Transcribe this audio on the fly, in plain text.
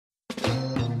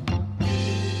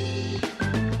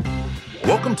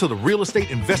Welcome to the Real Estate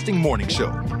Investing Morning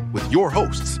Show with your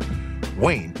hosts,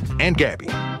 Wayne and Gabby.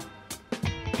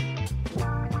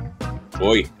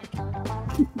 Boy.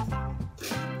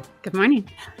 Good morning.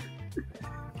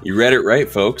 You read it right,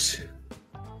 folks.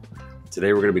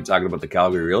 Today we're going to be talking about the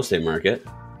Calgary real estate market.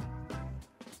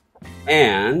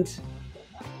 And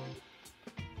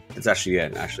that's actually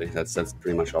it. That's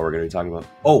pretty much all we're going to be talking about.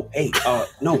 Oh, hey,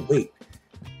 no, wait.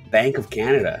 Bank of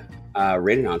Canada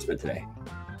rate announcement today.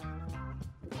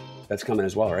 That's coming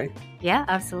as well, right? Yeah,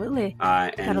 absolutely.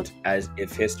 And as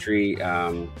if history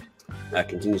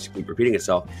continues to keep repeating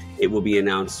itself, it will be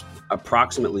announced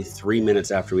approximately 3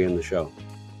 minutes after we end the show.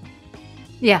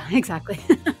 Yeah, exactly.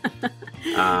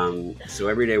 So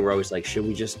every day we're always like, should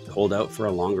we just hold out for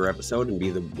a longer episode and be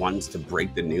the ones to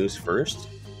break the news first?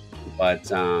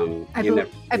 But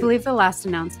I believe the last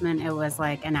announcement, it was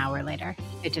like an hour later.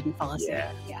 It didn't follow suit.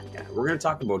 Yeah. We're going to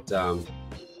talk about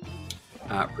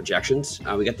projections.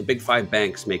 We got the big five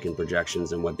banks making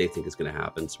projections and what they think is going to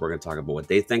happen. So we're going to talk about what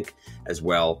they think as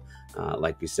well.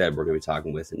 Like we said, we're going to be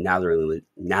talking with Natherine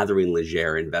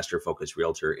Hillier, investor-focused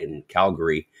realtor in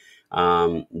Calgary.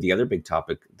 The other big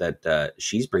topic that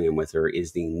she's bringing with her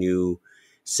is the new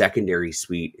secondary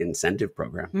suite incentive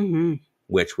program,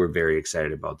 which we're very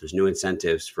excited about. There's new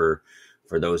incentives for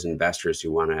those investors who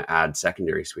want to add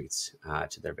secondary suites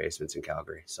to their basements in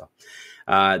Calgary. So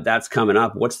that's coming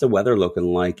up. What's the weather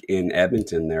looking like in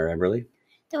Edmonton there, Everly?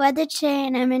 The weather today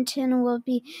in Edmonton will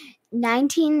be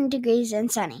 19 degrees and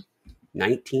sunny.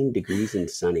 19 degrees and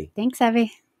sunny. Thanks,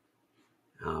 Evie.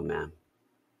 Oh, man.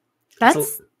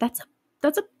 That's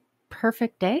a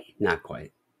perfect day. Not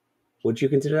quite. Would you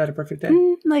consider that a perfect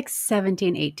day? Like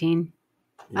 17, 18.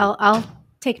 I'll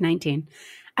take 19.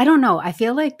 I don't know. I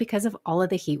feel like because of all of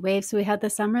the heat waves we had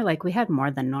this summer, like we had more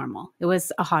than normal. It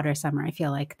was a hotter summer, I feel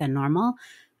like, than normal.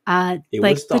 It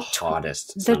was the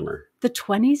hottest summer. The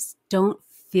 20s don't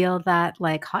feel that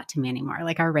like hot to me anymore.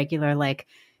 Like our regular like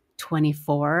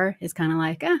 24 is kind of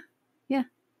like, yeah,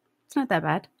 it's not that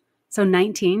bad. So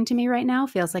 19 to me right now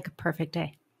feels like a perfect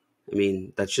day. I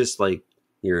mean, that's just like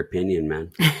your opinion,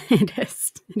 man. It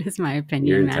is. It is my opinion,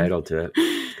 You're man. entitled to it.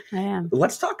 I am.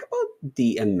 Let's talk about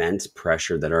the immense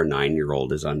pressure that our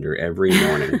 9-year-old is under every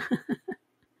morning.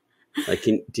 Like,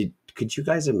 could you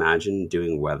guys imagine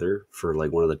doing weather for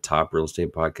like one of the top real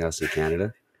estate podcasts in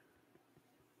Canada?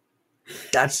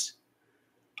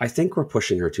 I think we're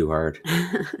pushing her too hard.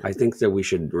 I think that we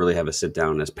should really have a sit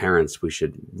down as parents. We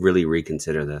should really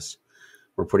reconsider this.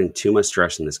 We're putting too much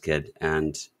stress on this kid,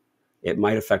 and it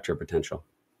might affect her potential.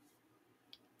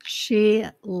 She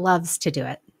loves to do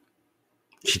it.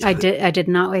 I did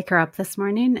not wake her up this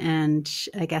morning, and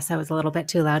I guess I was a little bit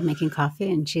too loud making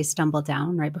coffee, and she stumbled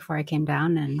down right before I came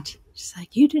down, and she's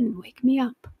like, "You didn't wake me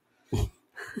up."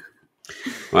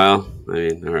 Well, I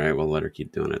mean, all right, we'll let her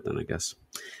keep doing it then, I guess.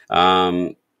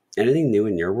 Anything new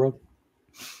in your world?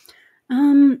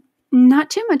 Not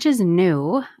too much is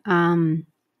new.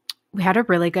 We had a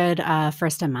really good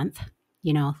first of month.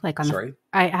 You know, like on Sorry?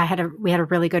 we had a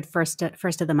really good first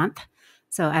of the month.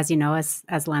 So as you know, as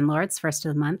landlords, first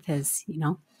of the month is, you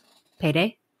know,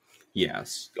 payday.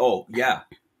 Yes. Oh, yeah.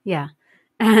 Yeah.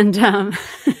 And I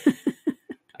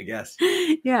guess.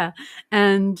 yeah.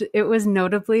 And it was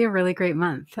notably a really great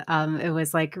month. It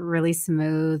was like really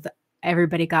smooth.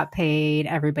 Everybody got paid.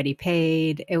 Everybody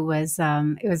paid. It was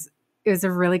a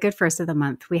really good first of the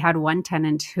month. We had one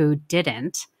tenant who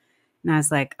didn't. And I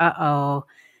was like, uh-oh.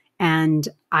 And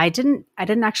I didn't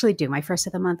actually do my first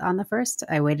of the month on the first.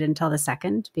 I waited until the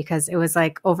second because it was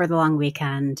like over the long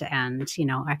weekend, and you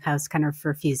know, I was kind of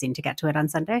refusing to get to it on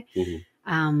Sunday.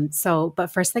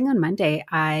 But first thing on Monday,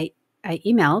 I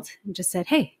emailed and just said,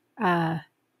 "Hey,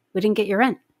 we didn't get your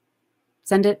rent.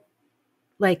 Send it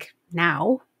like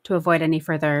now to avoid any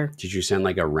further." Did you send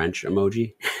like a wrench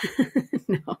emoji?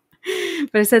 No.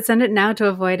 But I said, send it now to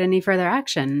avoid any further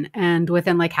action. And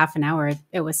within like half an hour,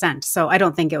 it was sent. So I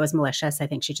don't think it was malicious. I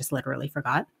think she just literally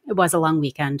forgot. It was a long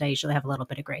weekend. I usually have a little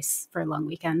bit of grace for long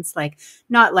weekends. Like,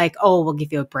 not like, oh, we'll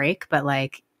give you a break, but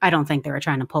like, I don't think they were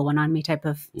trying to pull one on me type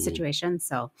of situation.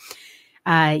 So,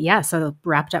 so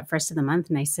wrapped up first of the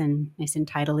month, nice and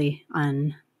tidily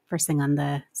on first thing on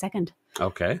the second.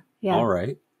 Okay. Yeah. All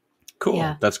right. Cool.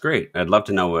 Yeah. That's great. I'd love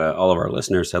to know all of our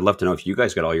listeners. I'd love to know if you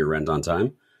guys got all your rent on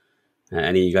time.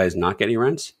 Any of you guys not getting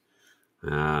rents?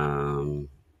 I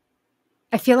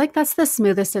feel like that's the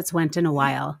smoothest it's went in a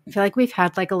while. I feel like we've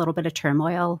had like a little bit of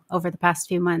turmoil over the past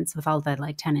few months with all the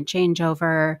like tenant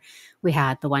changeover. We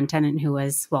had the one tenant who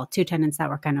was, well, two tenants that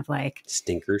were kind of like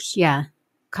stinkers. Yeah.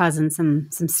 Causing some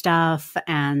stuff.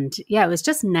 And yeah, it was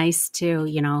just nice to,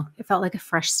 you know, it felt like a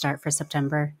fresh start for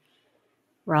September.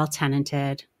 We're all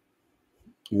tenanted.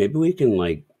 Maybe we can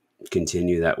like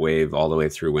continue that wave all the way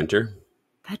through winter.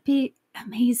 That'd be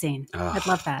amazing. I'd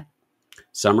love that.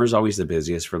 Summer's always the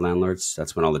busiest for landlords.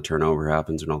 That's when all the turnover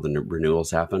happens, when all the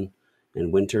renewals happen.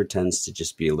 And winter tends to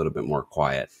just be a little bit more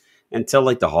quiet until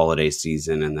like the holiday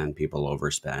season. And then people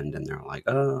overspend and they're like,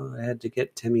 oh, I had to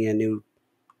get Timmy a new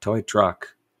toy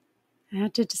truck. I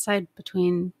had to decide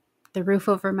between the roof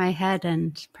over my head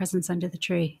and presents under the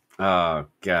tree. Oh,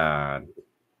 God.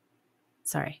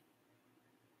 Sorry.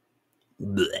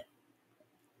 Blech.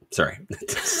 Sorry.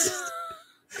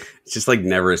 It's just like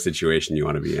never a situation you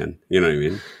want to be in. You know what I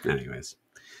mean? Anyways.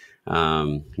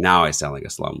 Now I sound like a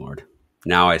slumlord.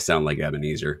 Now I sound like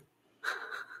Ebenezer.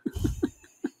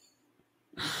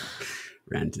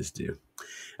 Rent is due.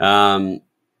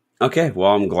 Okay,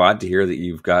 well, I'm glad to hear that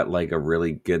you've got like a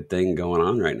really good thing going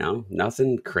on right now.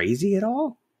 Nothing crazy at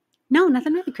all? No,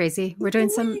 nothing really crazy. We're doing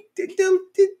some...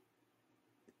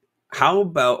 How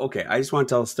about, okay, I just want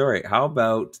to tell a story. How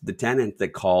about the tenant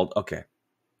that called,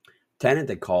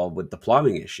 with the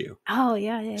plumbing issue? Oh,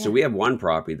 yeah. So we have one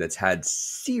property that's had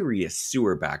serious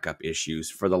sewer backup issues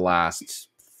for the last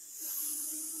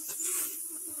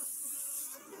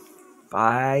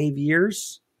 5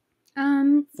 years.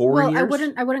 4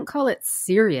 years. I wouldn't call it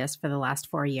serious for the last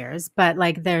 4 years, but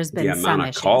like there's been some amount of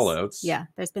issues. call outs. Yeah,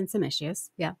 there's been some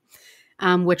issues. Yeah.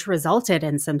 Which resulted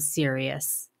in some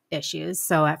serious issues.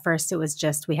 So at first it was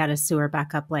just we had a sewer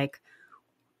backup like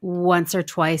once or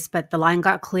twice, but the line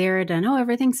got cleared and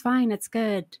everything's fine, it's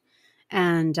good.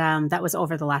 And that was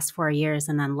over the last 4 years.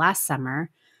 And then last summer,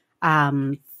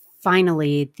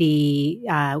 finally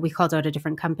we called out a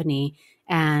different company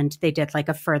and they did like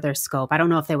a further scope. I don't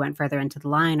know if they went further into the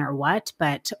line or what,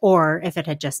 or if it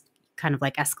had just kind of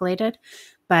like escalated.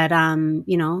 But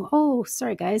oh,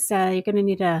 sorry guys, you're going to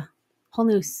need a whole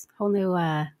new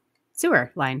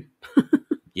sewer line.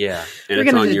 Yeah, and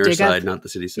it's on your side, not the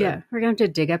city side. Yeah, we're going to have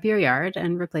to dig up your yard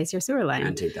and replace your sewer line.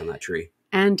 And take down that tree.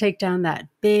 And take down that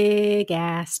big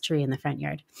ass tree in the front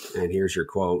yard. And here's your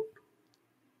quote.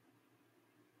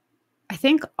 I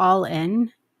think all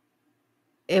in,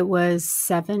 it was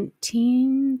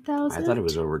 17,000. I thought it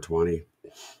was over 20.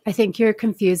 I think you're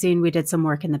confusing. We did some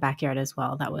work in the backyard as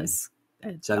well. That was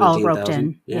all roped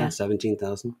in. Yeah,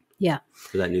 17,000. Yeah.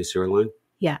 For that new sewer line.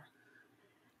 Yeah.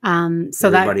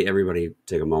 So everybody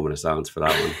take a moment of silence for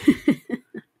that one.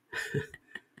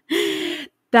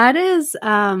 That is,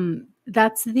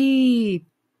 that's the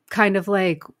kind of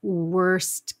like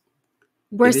worst.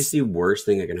 It is the worst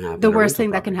thing that can happen. The worst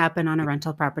thing that can happen on a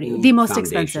rental property. The most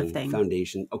expensive thing.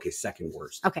 Foundation. Okay, second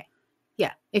worst. Okay.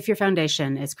 Yeah. If your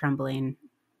foundation is crumbling,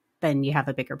 then you have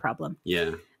a bigger problem.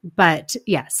 Yeah. But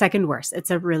yeah, second worst.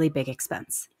 It's a really big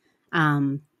expense.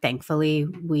 Thankfully,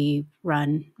 we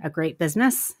run a great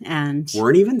business and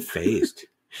weren't even phased.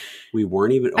 We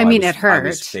weren't even. It hurt. I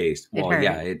was phased. Well, it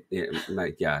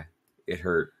yeah, it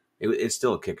hurt. It's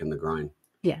still a kick in the groin.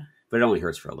 Yeah, but it only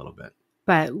hurts for a little bit.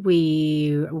 But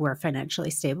we were financially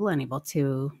stable and able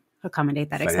to accommodate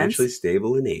that expense. Financially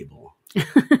stable and able.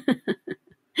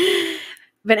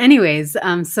 But anyways,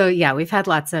 so yeah, we've had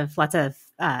lots of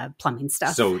plumbing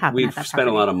stuff. So we've spent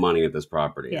a lot of money at this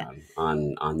property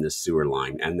on this sewer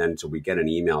line, and then so we get an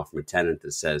email from a tenant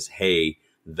that says, "Hey,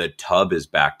 the tub is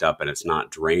backed up and it's not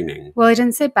draining." Well, he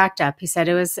didn't say backed up. He said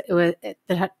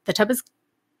the tub is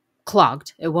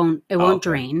clogged. It won't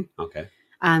drain. Okay.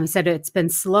 He said it's been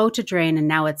slow to drain and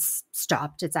now it's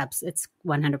stopped. It's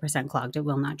 100% clogged. It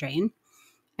will not drain.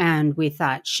 And we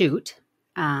thought, shoot.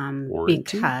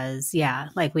 Because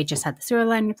we just had the sewer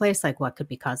line replaced. Like what could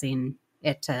be causing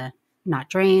it to not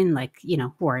drain? Like,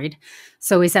 worried.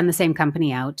 So we send the same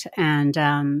company out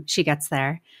and she gets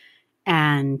there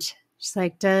and she's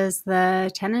like, does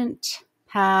the tenant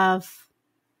have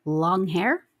long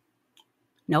hair?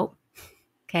 Nope.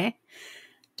 Okay.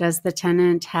 Does the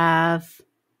tenant have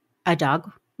a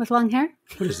dog with long hair?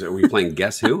 What is it? Are we playing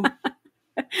Guess Who?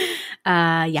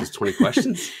 Yeah. Just 20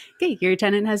 questions. Okay, your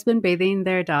tenant has been bathing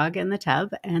their dog in the tub,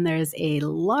 and there's a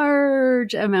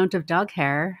large amount of dog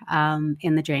hair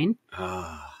in the drain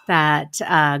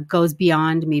that goes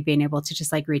beyond me being able to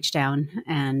just like reach down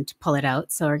and pull it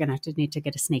out. So we're gonna need to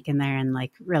get a snake in there and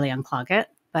like really unclog it.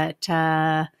 But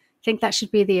I think that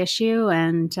should be the issue,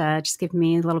 and just give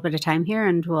me a little bit of time here,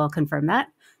 and we'll confirm that.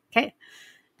 Okay,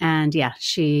 and yeah,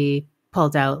 she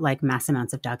pulled out like mass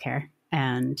amounts of dog hair,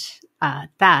 and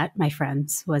that, my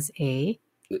friends, was I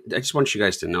just want you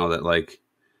guys to know that, like,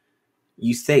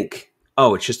 you think,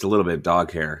 oh, it's just a little bit of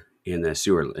dog hair in the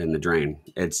sewer, in the drain.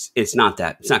 It's not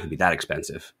that. It's not going to be that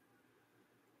expensive.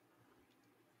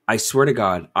 I swear to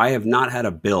God, I have not had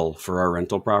a bill for our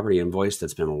rental property invoice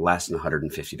that's been less than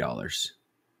 $150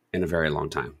 in a very long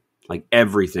time. Like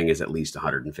everything is at least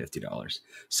 $150.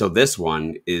 So this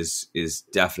one is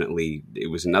definitely, it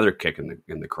was another kick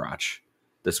in the crotch.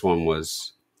 This one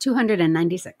was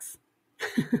 $296.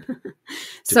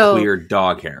 to clear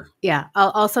dog hair. Yeah.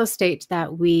 I'll also state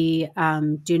that we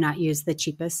do not use the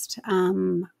cheapest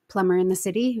plumber in the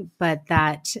city, but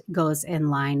that goes in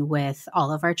line with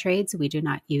all of our trades. We do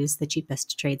not use the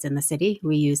cheapest trades in the city.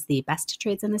 We use the best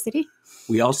trades in the city.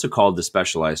 We also called the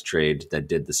specialized trade that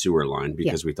did the sewer line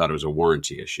because we thought it was a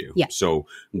warranty issue. Yeah. So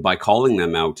by calling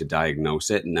them out to diagnose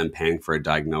it and then paying for a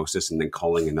diagnosis and then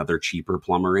calling another cheaper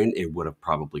plumber in, it would have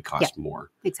probably cost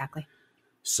more. Exactly.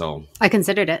 So I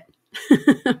considered it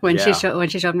when she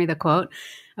showed me the quote.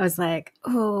 I was like,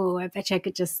 oh, I bet you I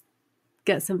could just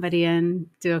get somebody in,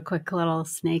 do a quick little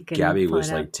snake. And Gabby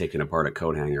was like taking apart a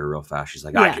coat hanger real fast. She's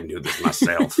like, I can do this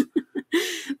myself.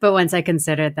 But once I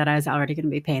considered that I was already going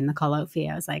to be paying the call out fee,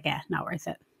 I was like, not worth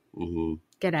it. Mm-hmm.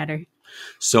 Get at her.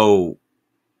 So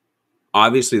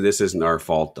obviously this isn't our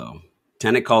fault though.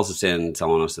 Tenant calls us in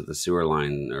telling us that the sewer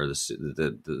line or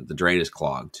the drain is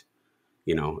clogged.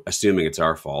 You know, assuming it's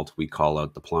our fault, we call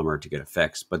out the plumber to get it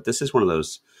fixed. But this is one of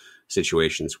those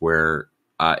situations where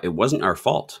it wasn't our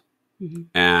fault. Mm-hmm.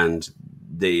 And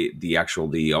the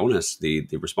onus, the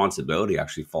responsibility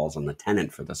actually falls on the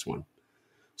tenant for this one.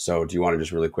 So do you want to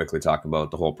just really quickly talk about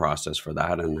the whole process for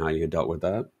that and how you dealt with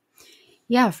that?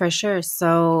 Yeah, for sure.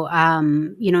 So,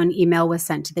 an email was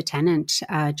sent to the tenant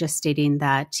just stating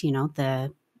that,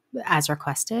 as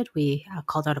requested, we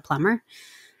called out a plumber.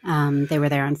 They were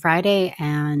there on Friday,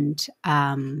 and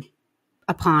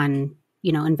upon,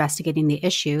 investigating the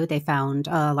issue, they found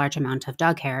a large amount of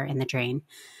dog hair in the drain.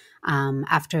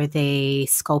 After they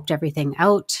scoped everything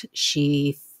out,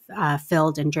 she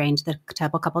filled and drained the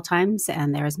tub a couple times,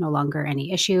 and there is no longer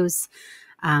any issues.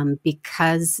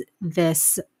 Because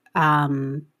this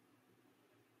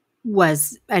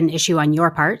was an issue on your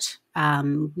part,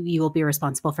 you will be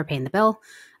responsible for paying the bill.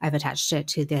 I've attached it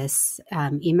to this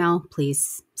email.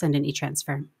 Please send an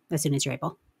e-transfer as soon as you're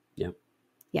able. Yep.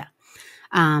 Yeah.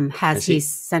 Has he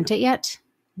sent it yet?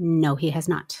 No, he has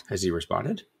not. Has he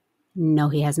responded? No,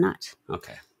 he has not.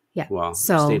 Okay. Yeah. Well,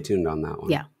 so stay tuned on that one.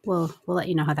 Yeah. We'll let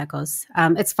you know how that goes.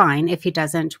 It's fine. If he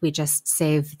doesn't, we just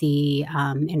save the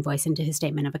invoice into his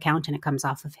statement of account and it comes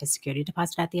off of his security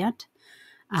deposit at the end.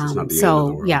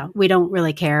 We don't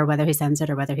really care whether he sends it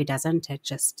or whether he doesn't. It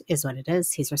just is what it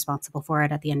is. He's responsible for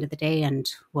it at the end of the day, and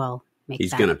we'll make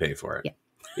He's going to pay for it. Yeah.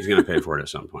 He's going to pay for it at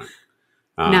some point.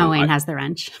 Now Wayne has the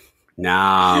wrench.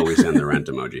 Now we send the rent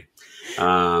emoji.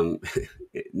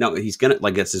 No, he's going to,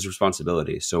 it's his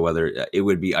responsibility. So whether it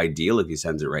would be ideal if he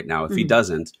sends it right now. If he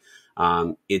doesn't,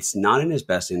 it's not in his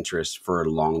best interest for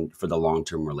the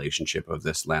long-term relationship of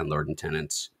this landlord and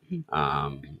tenants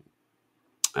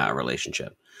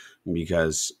relationship,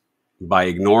 because by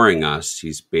ignoring us,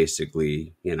 he's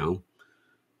basically,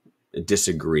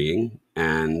 disagreeing.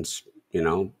 And,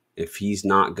 if he's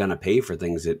not going to pay for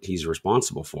things that he's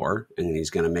responsible for, and he's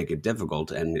going to make it difficult,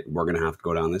 and we're going to have to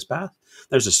go down this path,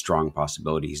 there's a strong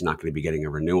possibility he's not going to be getting a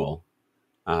renewal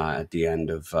at the end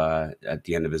of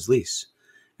his lease.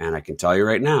 And I can tell you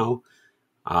right now,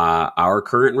 our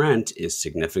current rent is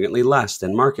significantly less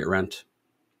than market rent.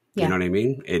 You know what I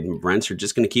mean? Rents are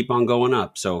just going to keep on going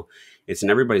up. So it's in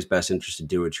everybody's best interest to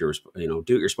do what you're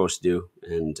supposed to do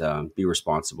and be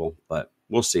responsible. But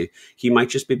we'll see. He might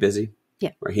just be busy.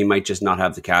 Yeah. Or he might just not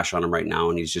have the cash on him right now,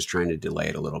 and he's just trying to delay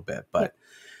it a little bit. But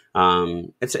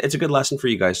it's a good lesson for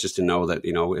you guys just to know that,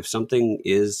 if something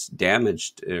is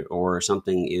damaged or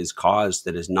something is caused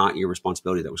that is not your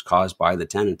responsibility, that was caused by the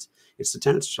tenant, it's the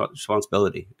tenant's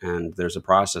responsibility. And there's a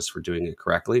process for doing it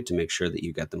correctly to make sure that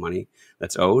you get the money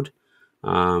that's owed.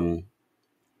 And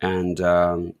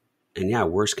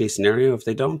worst case scenario, if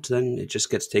they don't, then it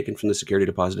just gets taken from the security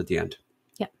deposit at the end.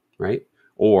 Yeah. Right.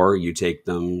 Or you take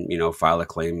them, file a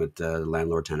claim at the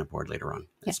landlord tenant board later on.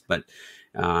 Yeah. But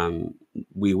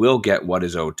we will get what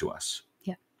is owed to us.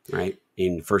 Yeah. Right.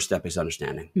 And first step is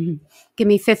understanding. Mm-hmm. Give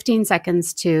me 15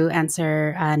 seconds to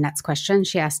answer Net's question.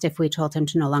 She asked if we told him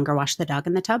to no longer wash the dog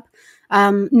in the tub.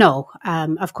 No.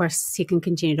 Of course, he can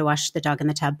continue to wash the dog in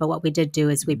the tub. But what we did do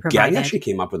is we provided... Gabby actually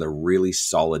came up with a really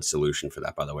solid solution for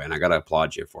that, by the way. And I got to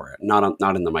applaud you for it.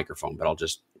 Not in the microphone, but I'll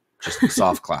just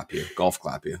soft clap you, golf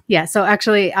clap you. Yeah. So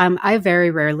actually, I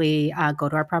very rarely go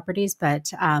to our properties,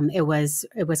 but it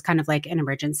was kind of like an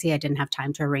emergency. I didn't have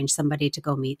time to arrange somebody to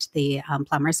go meet the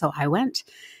plumber, so I went,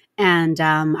 and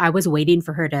I was waiting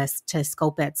for her to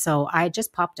scope it. So I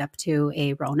just popped up to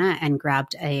a Rona and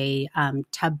grabbed a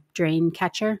tub drain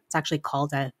catcher. It's actually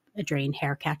called a drain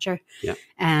hair catcher. Yeah.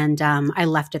 And I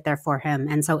left it there for him.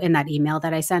 And so in that email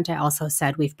that I sent, I also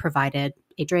said we've provided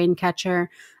a drain catcher,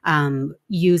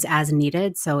 use as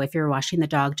needed. So if you're washing the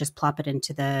dog, just plop it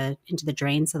into the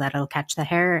drain so that it'll catch the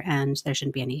hair and there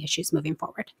shouldn't be any issues moving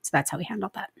forward. So that's how we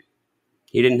handled that.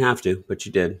 You didn't have to, but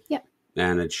you did. Yep.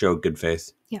 And it showed good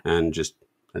faith. Yeah. And just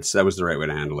that was the right way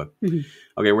to handle it. Mm-hmm.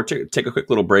 Okay, we're take a quick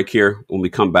little break here. When we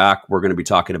come back, we're going to be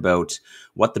talking about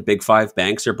what the big five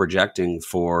banks are projecting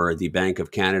for the Bank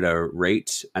of Canada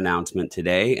rate announcement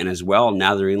today. And as well,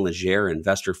 Natherine Leger,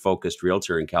 investor-focused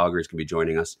realtor in Calgary, is going to be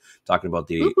joining us, talking about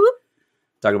the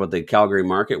Calgary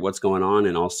market, what's going on,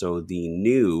 and also the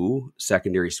new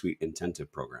secondary suite intensive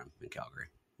program in Calgary.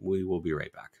 We will be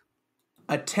right back.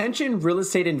 Attention real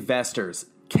estate investors.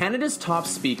 Canada's top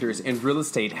speakers in real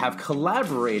estate have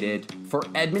collaborated for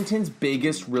Edmonton's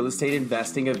biggest real estate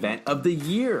investing event of the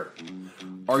year.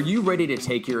 Are you ready to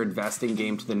take your investing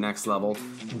game to the next level?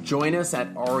 Join us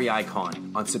at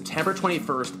REIcon on September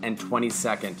 21st and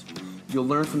 22nd. You'll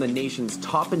learn from the nation's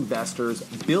top investors,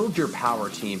 build your power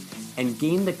team, and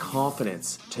gain the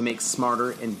confidence to make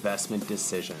smarter investment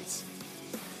decisions.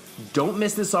 Don't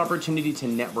miss this opportunity to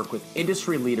network with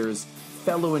industry leaders,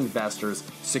 fellow investors.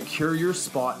 Secure your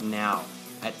spot now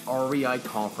at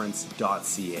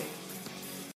reiconference.ca.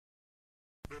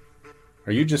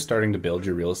 Are you just starting to build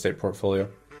your real estate portfolio?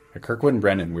 At Kirkwood &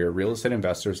 Brennan, we are real estate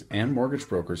investors and mortgage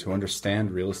brokers who understand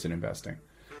real estate investing.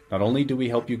 Not only do we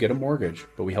help you get a mortgage,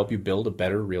 but we help you build a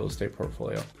better real estate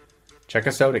portfolio. Check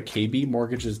us out at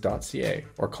kbmortgages.ca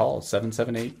or call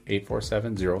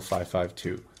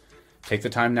 778-847-0552. Take the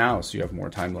time now so you have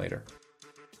more time later.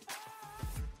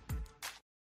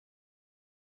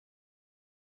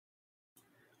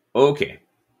 Okay.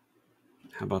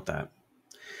 How about that?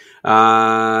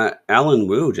 Alan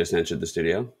Wu just entered the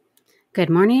studio. Good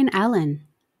morning, Alan.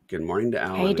 Good morning to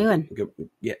Alan. How you doing?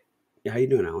 Yeah. How you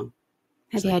doing, Alan?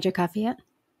 Have you had your coffee yet?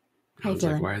 How you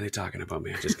feeling? Like, why are they talking about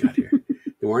me? I just got here.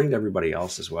 Good morning to everybody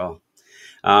else as well.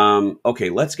 Okay,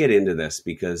 let's get into this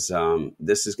because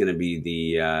this is going to be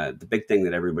the big thing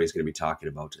that everybody's going to be talking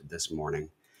about this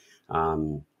morning.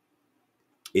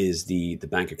 Is the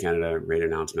Bank of Canada rate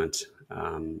announcement.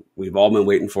 We've all been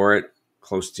waiting for it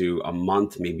close to a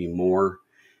month, maybe more.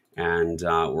 And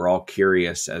we're all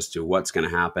curious as to what's going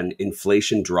to happen.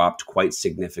 Inflation dropped quite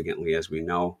significantly, as we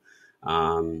know.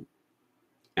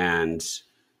 And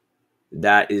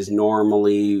that is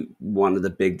normally one of the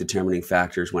big determining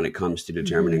factors when it comes to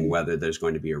determining whether there's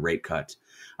going to be a rate cut.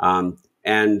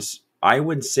 And I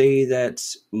would say that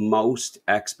most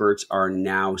experts are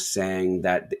now saying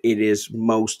that it is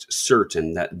most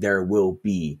certain that there will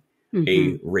be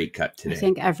a rate cut today. I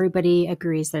think everybody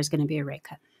agrees there's going to be a rate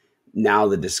cut. Now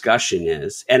the discussion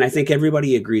is, and I think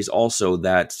everybody agrees also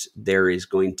that there is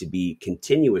going to be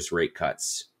continuous rate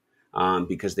cuts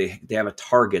because they have a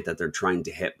target that they're trying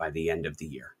to hit by the end of the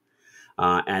year.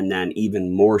 And then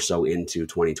even more so into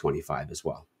 2025 as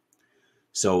well.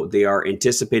 So they are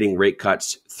anticipating rate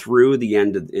cuts through the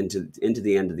end of, into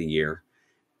the end of the year.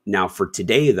 Now for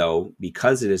today, though,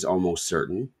 because it is almost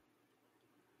certain,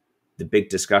 the big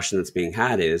discussion that's being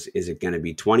had is it going to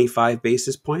be 25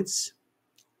 basis points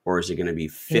or is it going to be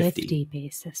 50? 50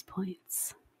 basis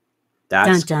points.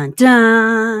 That's dun, dun,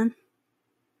 dun.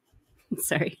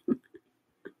 Sorry.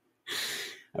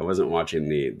 I wasn't watching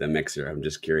the mixer. I'm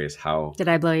just curious how. Did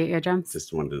I blow your eardrums?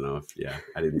 Just wanted to know if,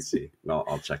 I didn't see. Well,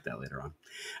 I'll check that later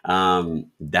on.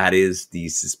 That is the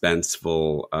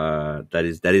suspenseful,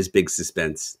 that is big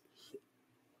suspense.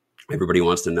 Everybody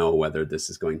wants to know whether this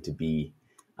is going to be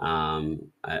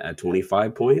a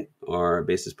 25 point or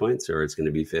basis points, or it's going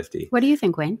to be 50. What do you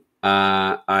think, Wayne? Do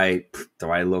I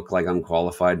look like I'm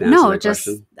qualified to answer that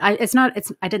question? I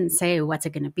didn't say what's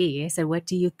it going to be. I said, what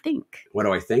do you think? What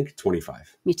do I think?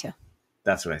 25. Me too.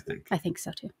 That's what I think. I think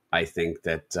so too. I think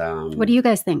that. What do you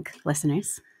guys think,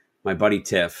 listeners? My buddy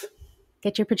Tiff.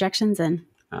 Get your projections in.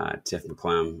 Tiff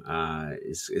McClellan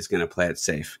is going to play it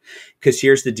safe because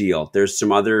here's the deal. There's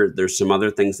some other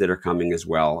things that are coming as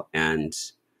well. And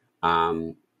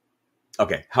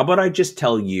okay, how about I just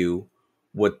tell you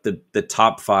what the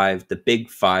top five, the big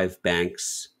five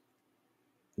banks,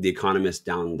 the economists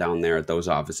down there at those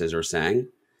offices are saying,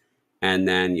 and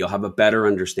then you'll have a better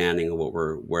understanding of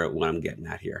what I'm getting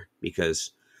at here,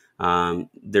 because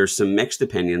there's some mixed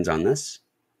opinions on this,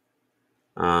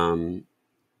 and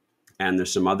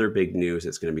there's some other big news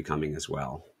that's going to be coming as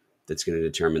well that's going to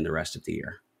determine the rest of the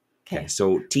year. Okay,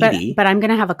 so TD, but I'm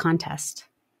going to have a contest.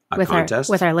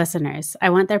 With our listeners. I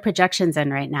want their projections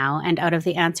in right now. And out of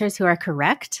the answers who are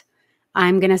correct,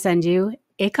 I'm going to send you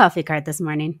a coffee card this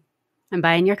morning. I'm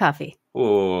buying your coffee.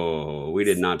 Oh, we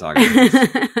did not talk about this.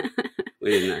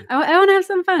 We didn't. I want to have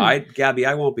some fun. Gabby,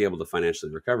 I won't be able to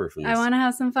financially recover from this. I want to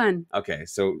have some fun. Okay,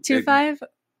 so 2-5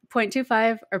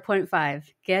 0.25 or 0.5.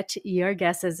 Get your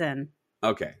guesses in.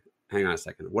 Okay. Hang on a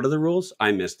second. What are the rules?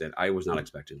 I missed it. I was not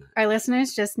expecting that. Our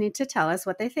listeners just need to tell us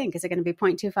what they think. Is it going to be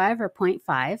 0.25 or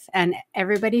 0.5? And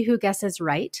everybody who guesses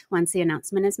right, once the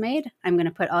announcement is made, I'm going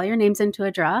to put all your names into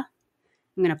a draw.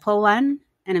 I'm going to pull one,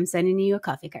 and I'm sending you a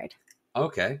coffee card.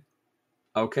 Okay.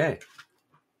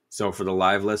 So for the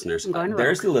live listeners, I'm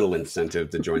there's a little incentive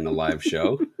to join the live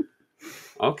show.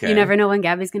 Okay. You never know when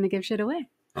Gabby's going to give shit away.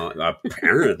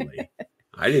 Apparently.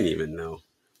 I didn't even know.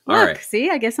 Look, All right.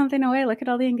 see, I give something away. Look at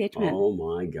all the engagement. Oh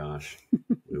my gosh.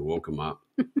 We woke him up.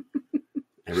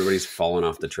 Everybody's falling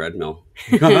off the treadmill.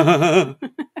 Okay,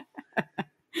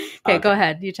 go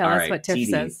ahead. You tell us what Tiff TD.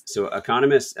 says. So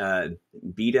economists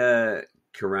Beta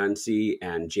Currency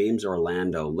and James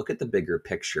Orlando look at the bigger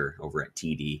picture over at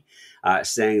TD,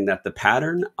 saying that the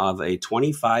pattern of a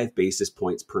 25 basis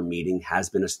points per meeting has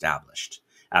been established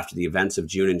after the events of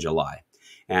June and July,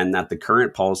 and that the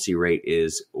current policy rate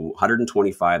is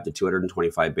 125 to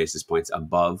 225 basis points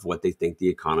above what they think the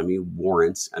economy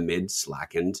warrants amid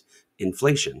slackened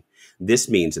inflation. This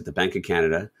means that the Bank of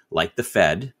Canada, like the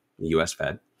Fed, the US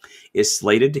Fed, is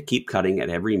slated to keep cutting at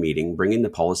every meeting, bringing the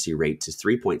policy rate to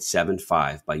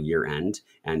 3.75 by year end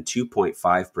and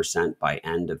 2.5% by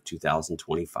end of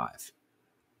 2025.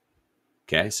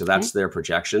 Okay, so that's their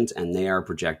projections, and they are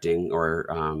projecting, or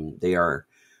they are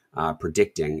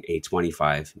predicting a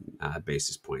 25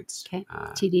 basis points. Okay,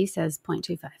 TD says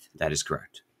 0.25. That is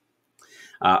correct.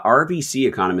 RBC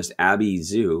economist Abby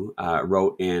Zhu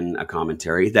wrote in a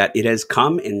commentary that it has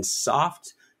come in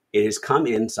soft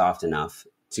enough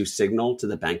to signal to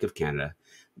the Bank of Canada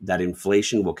that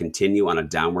inflation will continue on a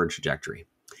downward trajectory.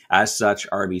 As such,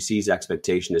 RBC's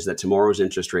expectation is that tomorrow's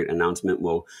interest rate announcement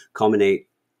will culminate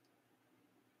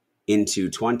into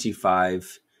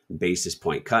 25 basis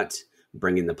point cut,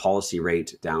 bringing the policy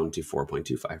rate down to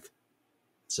 4.25.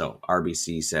 So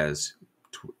RBC says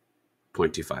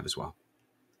 0.25 as well.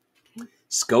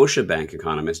 Scotiabank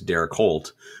economist Derek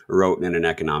Holt wrote in an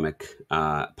economic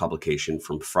publication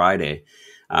from Friday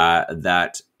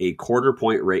that a quarter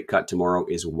point rate cut tomorrow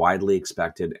is widely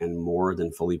expected and more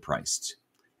than fully priced.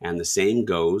 And the same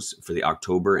goes for the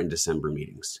October and December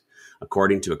meetings,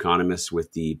 according to economists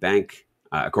with the bank.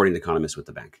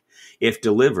 If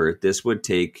delivered, this would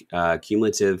take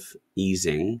cumulative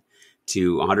easing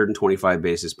to 125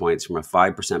 basis points from a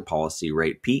 5% policy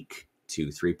rate peak to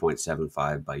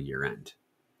 3.75 by year end.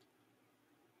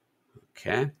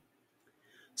 Okay.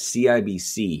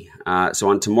 CIBC. So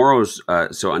on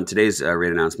today's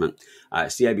rate announcement,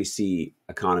 CIBC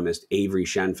economist Avery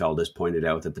Schenfeld has pointed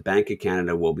out that the Bank of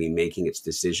Canada will be making its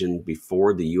decision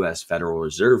before the U.S. Federal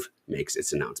Reserve makes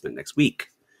its announcement next week.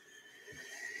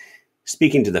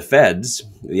 Speaking to the Feds,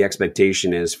 the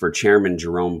expectation is for Chairman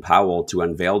Jerome Powell to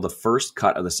unveil the first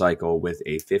cut of the cycle with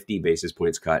a 50 basis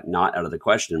points cut not out of the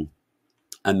question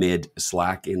amid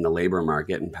slack in the labor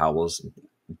market and Powell's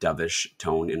dovish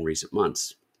tone in recent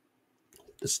months.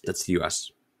 That's the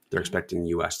U.S. They're expecting the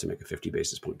U.S. to make a 50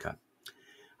 basis point cut.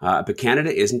 But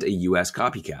Canada isn't a U.S.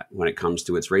 copycat when it comes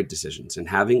to its rate decisions. And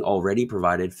having already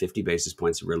provided 50 basis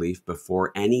points of relief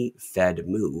before any Fed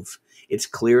move, it's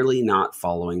clearly not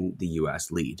following the U.S.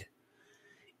 lead.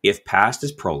 If past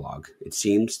is prologue, it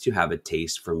seems to have a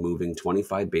taste for moving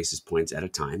 25 basis points at a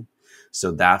time.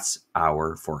 So that's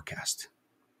our forecast.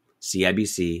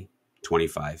 CIBC,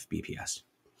 25 BPS.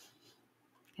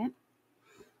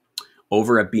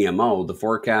 Over at BMO, the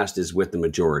forecast is with the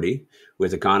majority,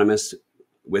 with economists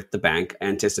with the bank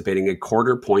anticipating a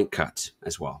quarter point cut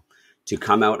as well to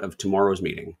come out of tomorrow's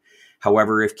meeting.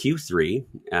 However, if Q3,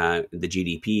 the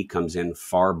GDP comes in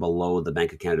far below the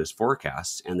Bank of Canada's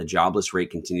forecasts and the jobless rate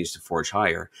continues to forge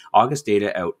higher,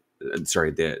 the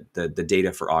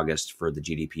data for August for the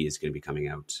GDP is going to be coming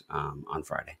out on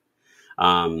Friday,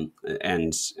 and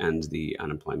the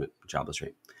unemployment jobless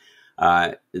rate.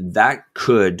 That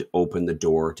could open the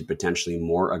door to potentially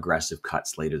more aggressive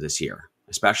cuts later this year,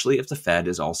 especially if the Fed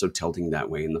is also tilting that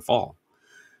way in the fall.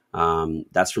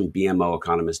 That's from BMO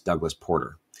economist Douglas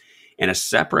Porter. In a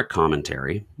separate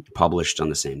commentary published on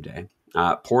the same day,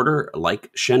 Porter,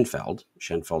 like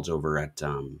Schenfeld's over at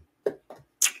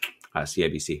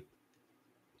CIBC,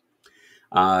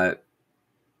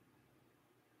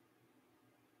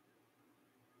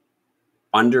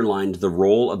 underlined the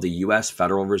role of the U.S.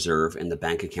 Federal Reserve in the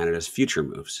Bank of Canada's future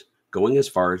moves, going as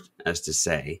far as to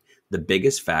say the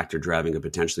biggest factor driving a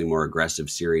potentially more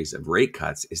aggressive series of rate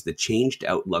cuts is the changed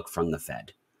outlook from the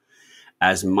Fed,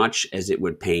 as much as it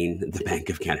would pain the Bank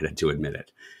of Canada to admit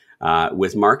it.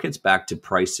 With markets back to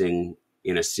pricing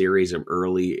in a series of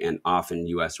early and often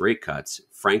U.S. rate cuts,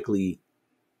 frankly,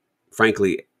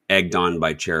 egged on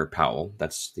by Chair Powell.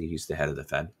 He's the head of the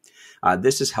Fed.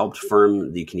 This has helped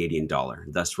firm the Canadian dollar,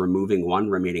 thus removing one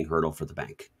remaining hurdle for the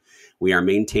bank. We are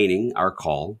maintaining our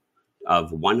call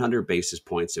of 100 basis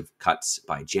points of cuts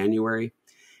by January,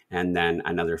 and then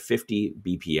another 50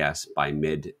 BPS by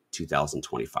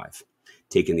mid-2025,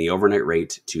 taking the overnight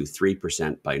rate to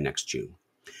 3% by next June,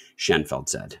 Schenfeld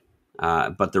said.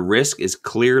 But the risk is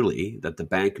clearly that the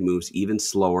bank moves even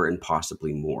slower and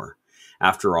possibly more.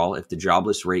 After all, if the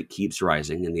jobless rate keeps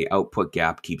rising and the output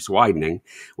gap keeps widening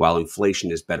while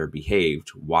inflation is better behaved,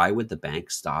 why would the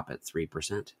bank stop at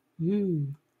 3%?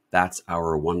 That's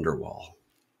our wonder wall,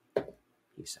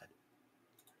 he said.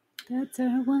 That's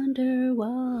our wonder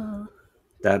wall.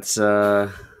 That's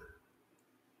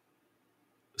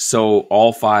so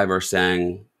all five are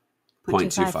saying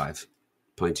 0.25.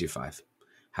 0.25.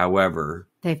 However,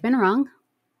 they've been wrong.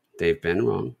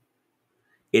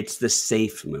 It's the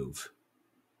safe move.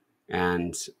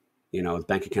 And, the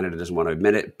Bank of Canada doesn't want to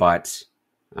admit it, but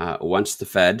once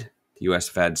the U.S.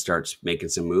 Fed starts making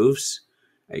some moves,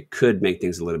 it could make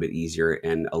things a little bit easier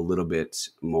and a little bit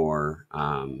more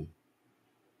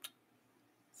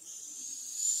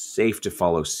safe to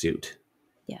follow suit.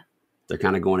 Yeah. They're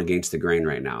kind of going against the grain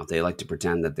right now. They like to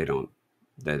pretend that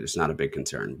that it's not a big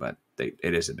concern, but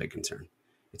it is a big concern.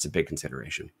 It's a big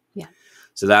consideration. Yeah.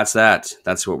 So that's that.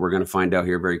 That's what we're going to find out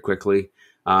here very quickly.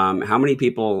 How many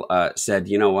people said,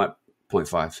 you know what,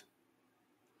 0.5?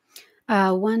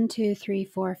 1, 2, 3,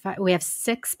 4, 5. We have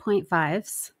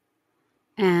 6.5s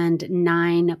and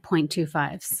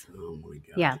 9.25s. Oh my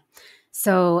God. Yeah.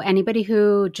 So anybody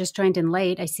who just joined in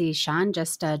late, I see Sean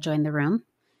just joined the room.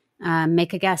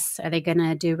 Make a guess. Are they going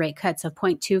to do rate cuts of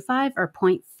 0.25 or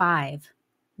 0.5?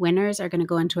 Winners are going to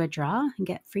go into a draw and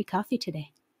get free coffee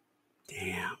today.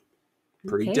 Damn.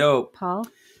 Pretty dope. Paul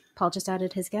just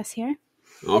added his guess here.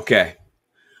 Okay.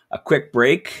 A quick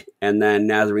break, and then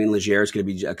Natherine Leger is going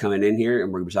to be coming in here,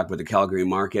 and we're going to be talking about the Calgary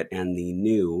market and the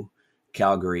new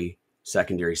Calgary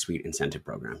Secondary Suite Incentive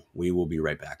Program. We will be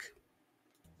right back.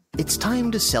 It's time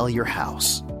to sell your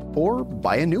house, or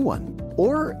buy a new one,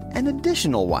 or an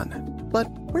additional one. But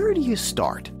where do you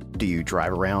start? Do you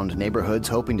drive around neighborhoods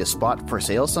hoping to spot for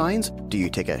sale signs? Do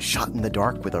you take a shot in the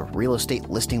dark with a real estate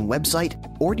listing website?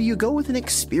 Or do you go with an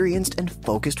experienced and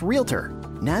focused realtor?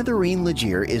 Natherine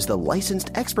Leger is the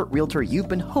licensed expert realtor you've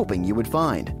been hoping you would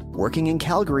find, working in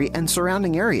Calgary and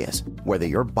surrounding areas. Whether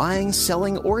you're buying,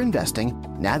 selling, or investing,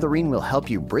 Natherine will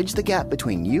help you bridge the gap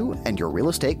between you and your real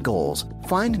estate goals.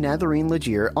 Find Natherine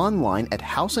Leger online at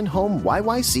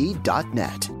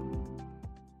houseandhomeyyc.net.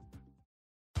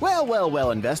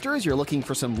 Well, investors, you're looking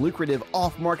for some lucrative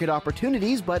off-market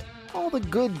opportunities, but all the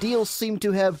good deals seem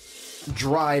to have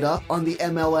dried up on the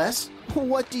MLS.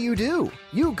 What do?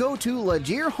 You go to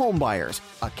Leger Homebuyers,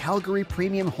 a Calgary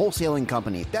premium wholesaling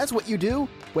company. That's what you do.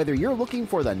 Whether you're looking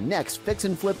for the next fix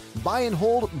and flip, buy and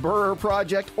hold, BRRRR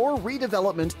project, or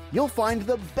redevelopment, you'll find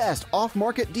the best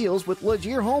off-market deals with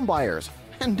Leger Homebuyers.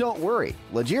 And don't worry,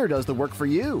 Leger does the work for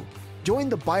you. Join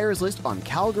the buyers list on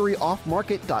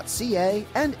calgaryoffmarket.ca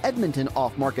and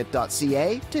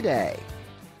edmontonoffmarket.ca today.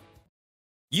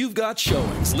 You've got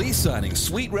showings, lease signings,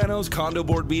 suite renos, condo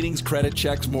board meetings, credit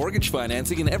checks, mortgage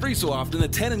financing, and every so often a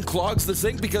tenant clogs the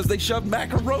sink because they shoved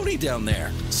macaroni down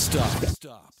there. Stop.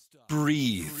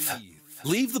 Breathe.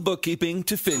 Leave the bookkeeping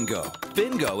to Fingo.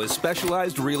 Fingo is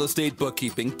specialized real estate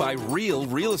bookkeeping by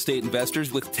real estate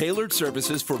investors with tailored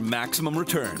services for maximum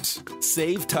returns.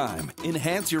 Save time.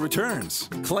 Enhance your returns.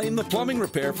 Claim the plumbing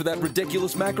repair for that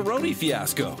ridiculous macaroni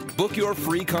fiasco. Book your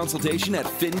free consultation at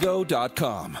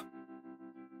fingo.com.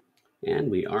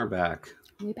 And we are back.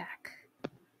 We're back.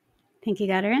 Think you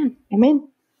got her in. I'm in.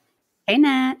 Hey,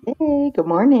 Nat. Hey, good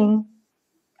morning.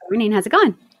 Good morning. How's it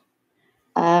going?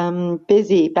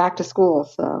 Busy, back to school,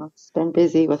 so it's been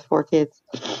busy with 4 kids.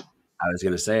 I was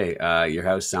going to say, your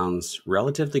house sounds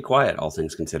relatively quiet, all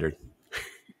things considered.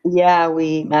 Yeah,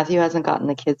 Matthew hasn't gotten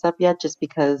the kids up yet just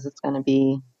because it's going to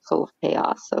be full of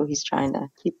chaos, so he's trying to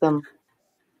keep them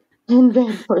in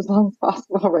bed for as long as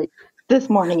possible, right? This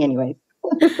morning anyway.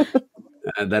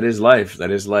 That is life.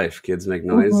 Kids make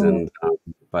noise,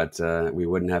 but we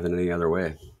wouldn't have it any other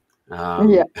way.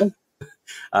 Yeah.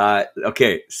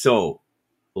 Okay, so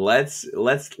let's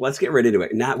get right into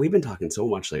it. Nat, we've been talking so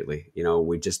much lately.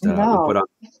 We just we put on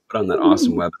that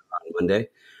awesome webinar on Monday,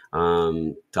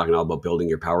 talking all about building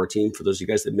your power team. For those of you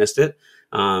guys that missed it,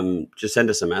 just send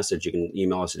us a message. You can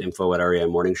email us at info@REI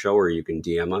Morning Show, or you can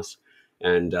DM us,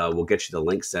 and we'll get you the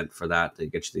link sent for that to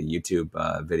get you the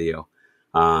YouTube video.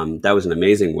 That was an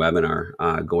amazing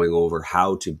webinar going over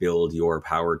how to build your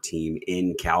power team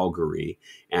in Calgary.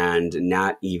 And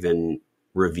Nat even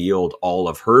revealed all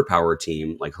of her power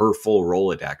team, like her full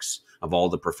Rolodex of all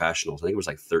the professionals. I think it was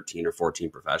like 13 or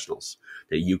 14 professionals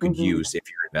that you could use if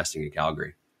you're investing in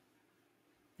Calgary.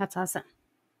 That's awesome.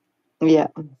 Yeah.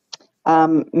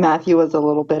 Matthew was a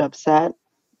little bit upset,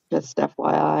 just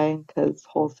FYI, because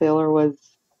wholesaler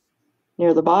was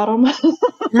near the bottom.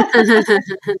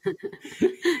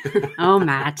 Oh,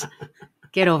 Matt,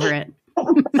 get over it.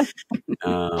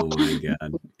 Oh my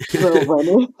God. So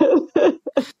funny.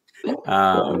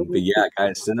 But yeah,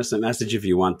 guys, send us a message if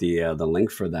you want the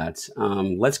link for that.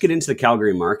 Let's get into the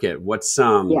Calgary market. What's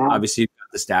obviously you've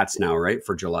got the stats now, right,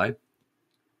 for July?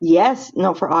 Yes,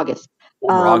 no, for August.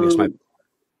 For August,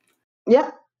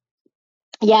 yeah.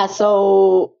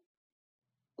 So,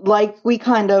 like we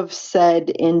kind of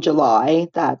said in July,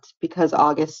 that because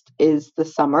August is the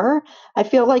summer, I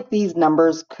feel like these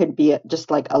numbers could be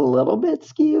just like a little bit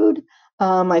skewed.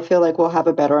 I feel like we'll have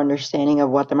a better understanding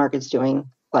of what the market's doing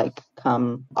like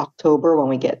come October when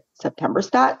we get September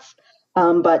stats.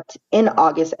 But in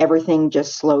August, everything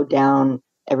just slowed down.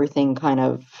 Everything kind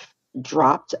of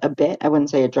dropped a bit. I wouldn't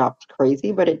say it dropped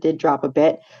crazy, but it did drop a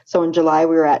bit. So in July,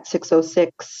 we were at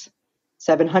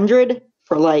 606,700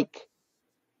 for like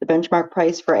the benchmark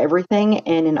price for everything.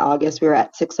 And in August, we were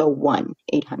at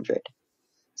 601,800.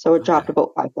 So it dropped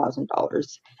about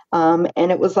 $5,000.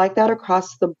 And it was like that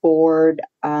across the board,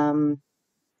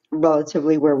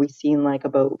 relatively, where we've seen like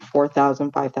about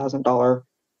 $4,000, $5,000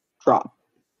 drop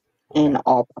in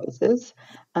all prices.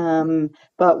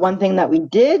 But one thing that we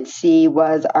did see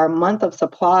was our month of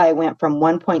supply went from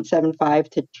 1.75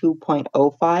 to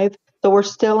 2.05. So we're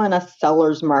still in a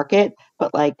seller's market,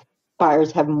 but like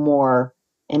buyers have more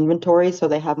inventory, so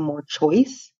they have more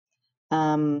choice.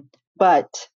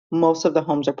 But most of the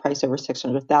homes are priced over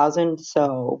 600,000.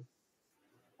 So,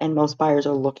 and most buyers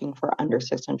are looking for under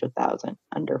 600,000,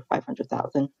 under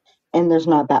 500,000, and there's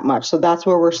not that much. So that's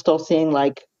where we're still seeing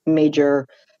like major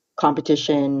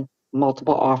competition,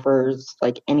 multiple offers,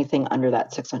 like anything under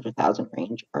that 600,000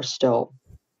 range are still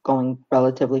going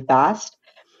relatively fast.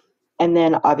 And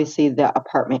then obviously the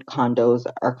apartment condos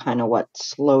are kind of what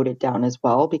slowed it down as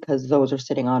well, because those are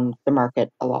sitting on the market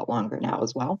a lot longer now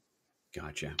as well.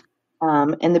 Gotcha.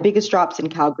 And the biggest drops in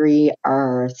Calgary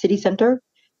are city center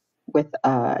with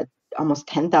almost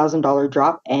 $10,000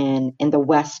 drop, and in the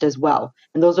west as well.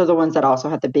 And those are the ones that also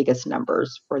had the biggest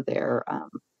numbers for their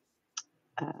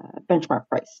benchmark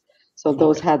price. So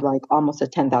those had like almost a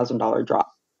 $10,000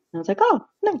 drop. And I was like, oh,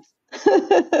 nice.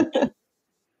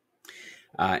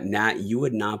 Nat, you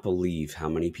would not believe how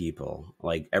many people,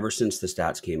 like ever since the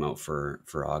stats came out for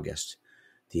August,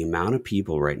 the amount of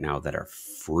people right now that are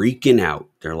freaking out.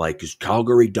 They're like, is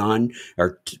Calgary done?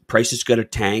 Are prices going to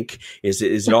tank? Is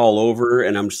it all over?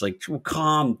 And I'm just like, well,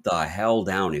 calm the hell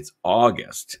down. It's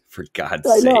August, for God's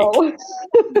sake.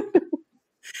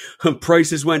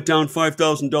 Prices went down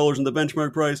 $5,000 in the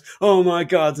benchmark price. Oh my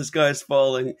God, this guy's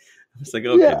falling. It's like,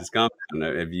 okay, just calm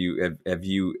down. Have you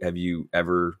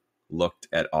ever looked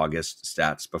at August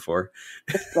stats before?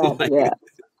 Yeah.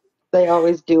 They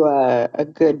always do a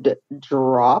good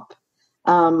drop.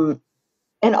 And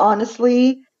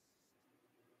honestly,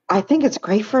 I think it's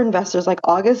great for investors. Like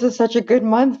August is such a good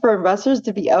month for investors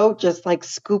to be out just like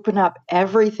scooping up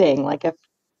everything. Like if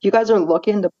you guys are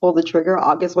looking to pull the trigger,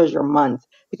 August was your month,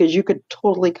 because you could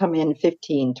totally come in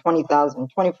 $15,000, $20,000,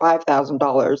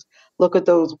 $25,000. Look at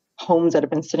those homes that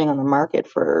have been sitting on the market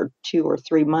for 2 or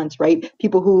 3 months, right?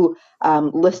 People who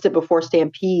listed before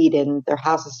Stampede and their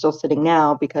house is still sitting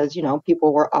now because,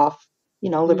 people were off,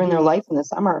 living their life in the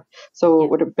summer. So it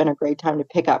would have been a great time to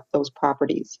pick up those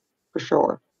properties for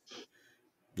sure.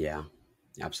 Yeah,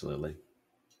 absolutely.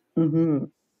 Mm-hmm.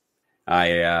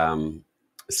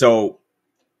 So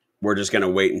we're just going to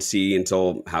wait and see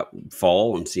until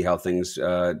fall and see how things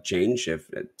change,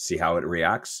 see how it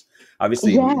reacts.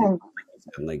 Obviously,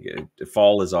 like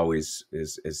fall is always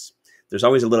there's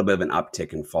always a little bit of an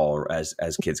uptick in fall as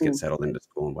kids get settled into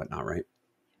school and whatnot, right?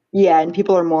 Yeah, and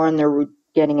people are more in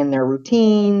getting in their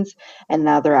routines, and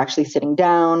now they're actually sitting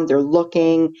down, they're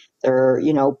looking, they're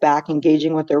back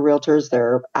engaging with their realtors,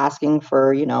 they're asking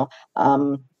for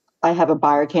I have a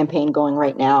buyer campaign going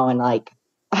right now, and like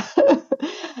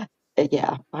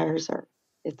yeah, buyers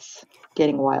it's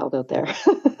getting wild out there.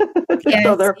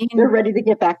 So they're ready to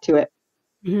get back to it.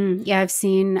 Mm-hmm. Yeah, I've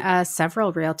seen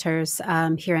several realtors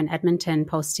here in Edmonton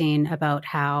posting about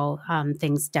how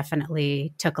things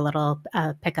definitely took a little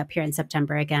pickup here in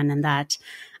September again, and that,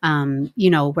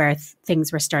 where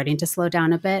things were starting to slow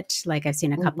down a bit. Like I've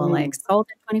seen a couple like sold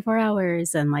in 24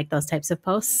 hours and like those types of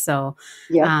posts. So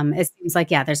it seems like,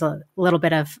 there's a little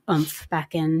bit of oomph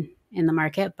back in the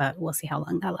market, but we'll see how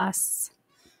long that lasts.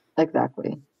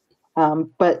 Exactly.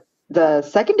 But the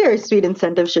secondary suite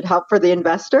incentive should help for the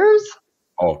investors.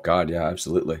 Oh God, yeah,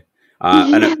 absolutely.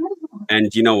 Yeah.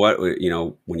 And you know what?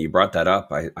 When you brought that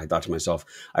up, I thought to myself,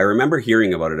 I remember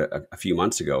hearing about it a few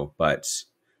months ago, but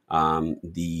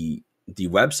the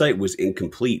website was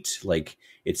incomplete. Like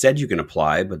it said you can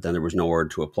apply, but then there was nowhere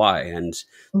to apply, and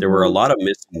there were a lot of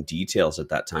missing details at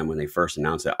that time when they first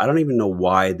announced it. I don't even know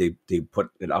why they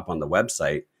put it up on the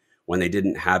website when they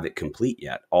didn't have it complete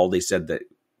yet. All they said that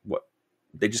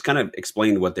they just kind of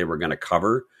explained what they were going to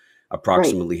cover,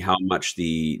 approximately how much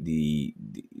the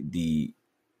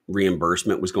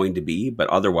reimbursement was going to be, but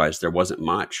otherwise there wasn't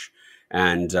much.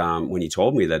 And when you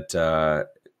told me that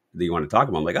you want to talk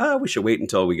about, I'm like, we should wait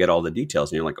until we get all the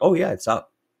details. And you're like, oh yeah, it's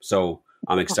up. So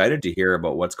I'm excited to hear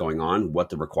about what's going on, what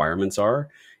the requirements are,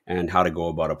 and how to go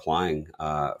about applying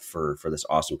for this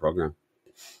awesome program.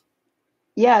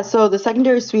 Yeah, so the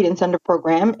secondary suite incentive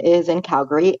program is in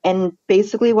Calgary, and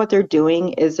basically what they're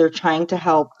doing is they're trying to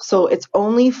help. So it's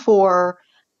only for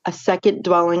a second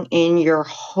dwelling in your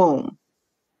home.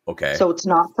 Okay. So it's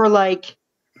not for like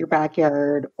your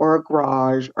backyard or a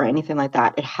garage or anything like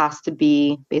that. It has to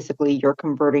be basically you're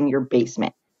converting your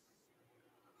basement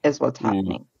is what's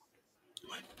happening.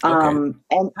 Okay.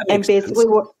 And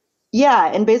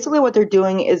basically what they're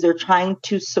doing is they're trying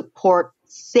to support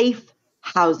safe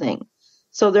housing.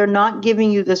 So they're not giving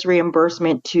you this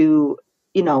reimbursement to,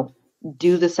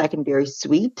 do the secondary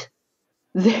suite.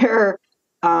 They're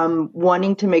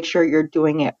wanting to make sure you're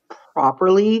doing it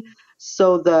properly.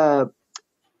 So the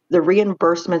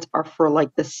reimbursements are for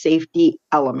like the safety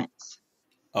elements.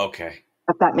 Okay.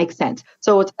 If that makes sense.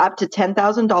 So it's up to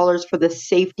 $10,000 for the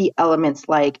safety elements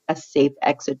like a safe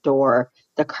exit door,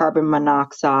 the carbon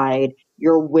monoxide,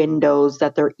 your windows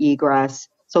that they're egress.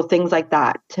 So things like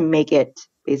that to make it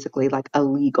basically like a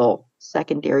legal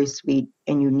secondary suite,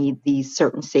 and you need these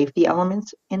certain safety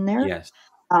elements in there. Yes.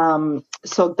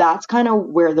 So that's kind of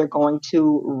where they're going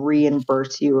to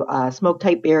reimburse you, smoke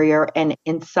type barrier. And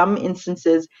in some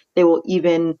instances, they will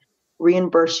even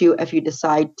reimburse you if you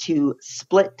decide to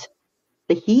split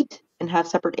the heat and have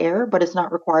separate air, but it's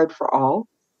not required for all.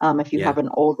 If you have an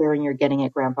older and you're getting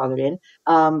it grandfathered in.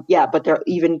 But they'll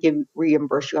even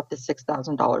reimburse you up to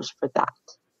 $6,000 for that.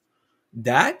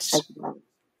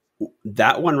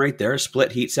 That one right there,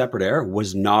 split heat, separate air,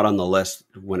 was not on the list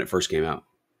when it first came out.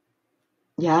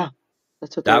 Yeah,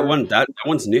 that's what that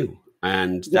one's new,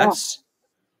 and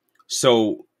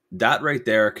so that right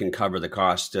there can cover the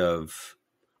cost of,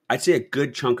 I'd say, a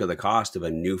good chunk of the cost of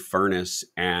a new furnace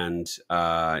and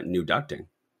new ducting.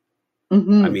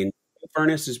 Mm-hmm. I mean,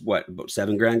 furnace is what, about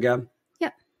 $7,000, Gab?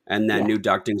 Yep. And then new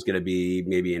ducting is going to be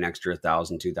maybe an extra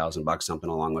 $1,000, $2,000, something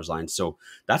along those lines. So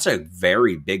that's a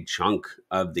very big chunk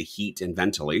of the heat and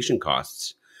ventilation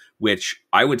costs, which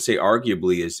I would say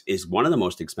arguably is one of the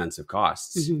most expensive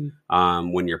costs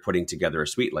when you're putting together a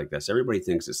suite like this. Everybody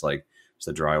thinks it's the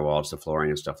drywall, it's the flooring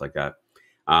and stuff like that.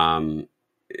 That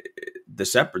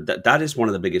is one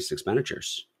of the biggest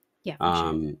expenditures. Yeah.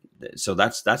 Sure. So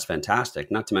that's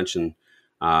fantastic. Not to mention,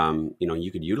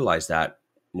 you could utilize that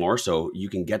more so you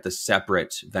can get the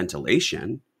separate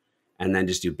ventilation and then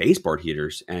just do baseboard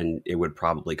heaters, and it would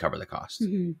probably cover the cost.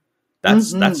 Mm-hmm.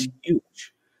 That's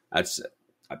huge.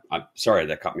 I'm sorry,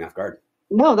 that caught me off guard.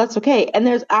 No, that's okay. And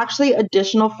there's actually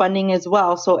additional funding as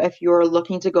well. So if you're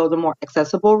looking to go the more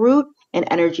accessible route and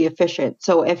energy efficient.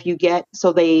 So if you get,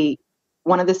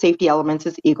 one of the safety elements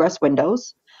is egress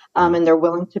windows, and they're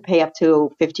willing to pay up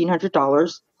to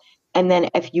 $1,500. And then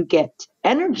if you get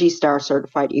Energy Star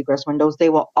certified egress windows, they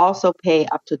will also pay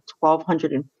up to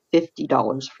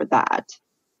 $1,250 for that.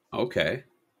 Okay.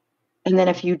 And then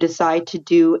if you decide to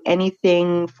do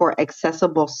anything for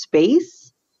accessible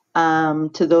space, to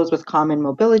those with common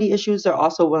mobility issues, they're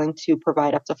also willing to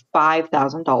provide up to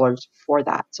 $5,000 for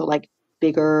that. So like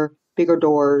bigger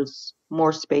doors,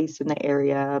 more space in the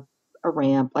area, a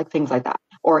ramp, like things like that,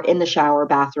 or in the shower,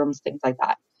 bathrooms, things like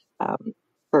that,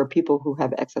 for people who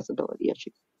have accessibility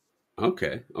issues.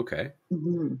 Okay.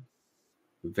 Mm-hmm.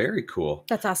 Very cool.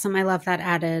 That's awesome. I love that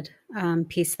added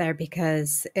piece there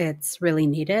because it's really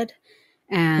needed.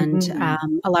 And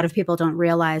a lot of people don't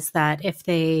realize that if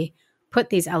they put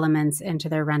these elements into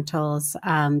their rentals,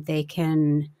 they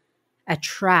can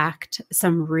attract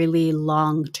some really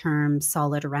long-term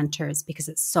solid renters because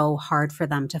it's so hard for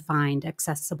them to find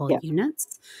accessible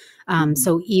units.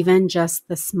 So even just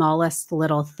the smallest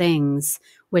little things,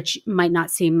 which might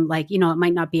not seem like, it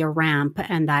might not be a ramp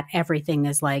and that everything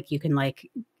is like, you can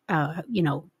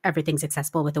everything's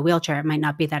accessible with a wheelchair. It might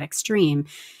not be that extreme.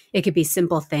 It could be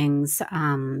simple things,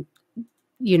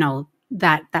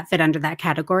 that fit under that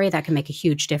category, that can make a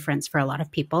huge difference for a lot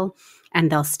of people, and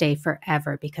they'll stay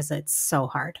forever because it's so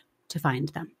hard to find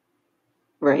them.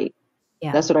 Right.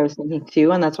 Yeah. That's what I was thinking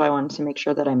too. And that's why I wanted to make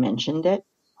sure that I mentioned it.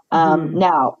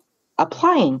 Now,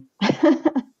 applying.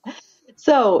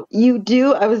 So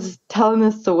I was telling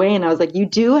this to Wayne, I was like, you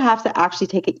do have to actually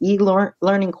take an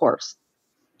e-learning course.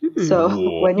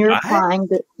 So when you're applying,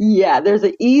 there's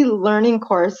an e-learning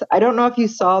course. I don't know if you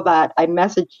saw that. I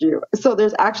messaged you. So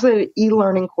there's actually an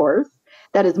e-learning course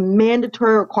that is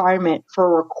mandatory requirement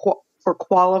for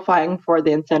qualifying for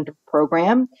the incentive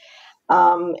program.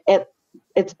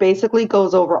 It basically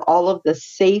goes over all of the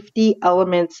safety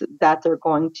elements that they're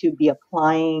going to be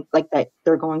applying, like that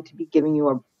they're going to be giving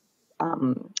you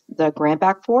the grant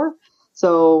back for.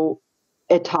 So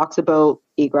it talks about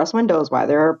egress windows, why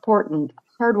they're important,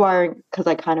 hardwiring, because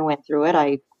I kind of went through it.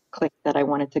 I clicked that I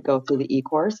wanted to go through the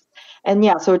e-course. And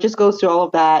so it just goes through all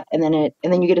of that. And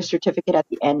then you get a certificate at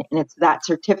the end, and it's that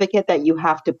certificate that you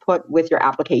have to put with your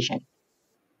application.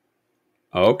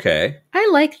 Okay. I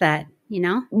like that,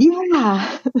 Yeah.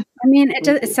 I mean,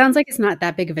 it sounds like it's not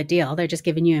that big of a deal. They're just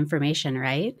giving you information,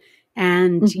 right?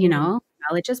 And,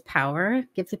 knowledge is power.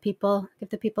 Give the people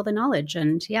the knowledge.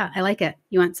 And I like it.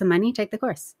 You want some money? Take the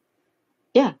course.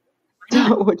 Yeah.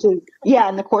 And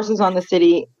the course is on the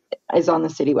city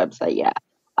website. Yeah.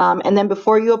 And then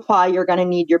before you apply, you're going to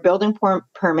need your building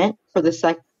permit for the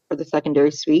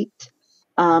secondary suite.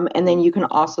 And then you can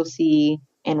also see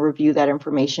and review that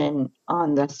information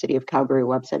on the City of Calgary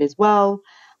website as well.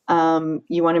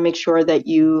 You want to make sure that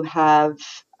you have,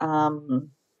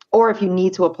 or if you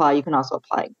need to apply, you can also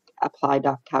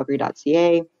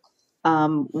apply.calgary.ca.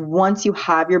 Once you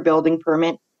have your building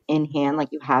permit in hand, like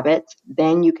you have it,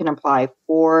 then you can apply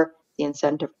for the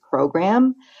incentive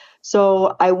program.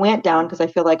 So I went down because I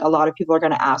feel like a lot of people are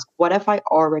going to ask, what if I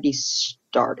already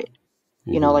started?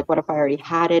 Like what if I already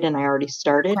had it and I already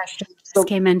started? Question just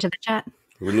came into the chat.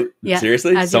 Yeah.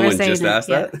 Seriously? Someone just asked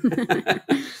that?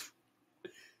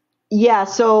 Yeah.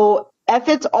 So if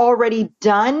it's already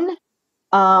done,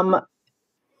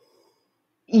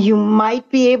 you might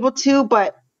be able to,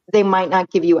 but they might not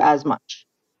give you as much.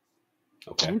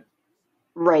 Okay.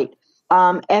 Right.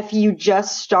 If you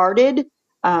just started,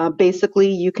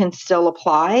 basically you can still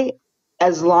apply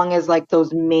as long as like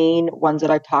those main ones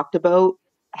that I talked about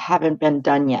haven't been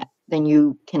done yet. Then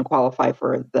you can qualify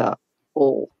for the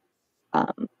full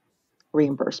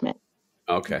reimbursement.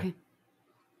 Okay.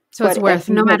 So it's worth,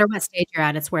 no matter what stage you're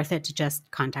at, it's worth it to just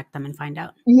contact them and find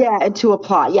out. Yeah, and to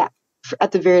apply. Yeah,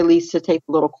 at the very least to take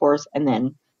the little course and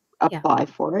then apply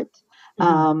for it.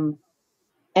 And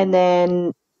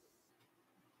then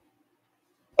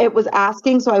it was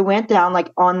asking, so I went down,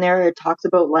 like on there, it talks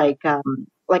about like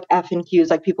F and Qs,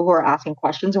 like people who are asking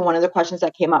questions. And one of the questions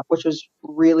that came up, which was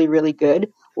really, really good,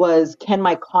 was, can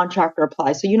my contractor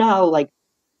apply? So you know how like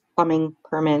plumbing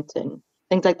permits and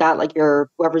things like that, like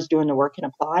whoever's doing the work can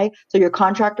apply. So your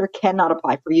contractor cannot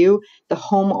apply for you. The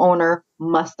homeowner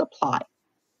must apply.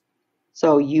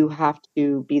 So you have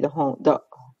to be the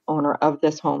owner of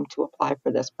this home to apply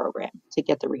for this program to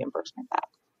get the reimbursement back.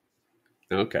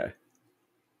 Okay.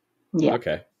 Yeah.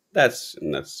 Okay. That's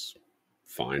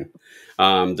fine.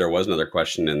 There was another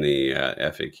question in the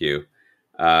FAQ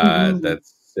that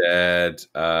said,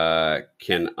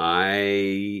 can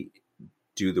I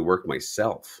do the work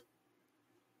myself?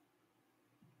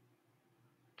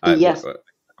 Yes.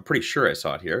 I'm pretty sure I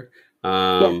saw it here.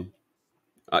 Yes.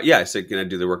 I said, can I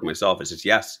do the work myself? It says,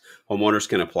 yes, homeowners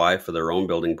can apply for their own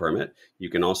building permit. You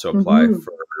can also apply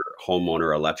for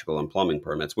homeowner electrical and plumbing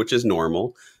permits, which is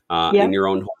normal. In your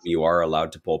own home, you are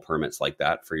allowed to pull permits like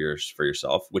that for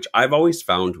yourself, which I've always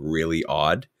found really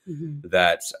odd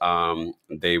that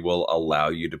they will allow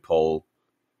you to pull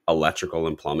electrical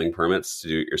and plumbing permits to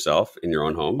do it yourself in your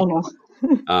own home. I know.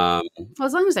 Well,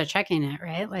 as long as they're checking it,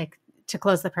 right? Like to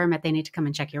close the permit, they need to come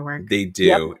and check your work. They do.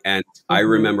 Yep. And I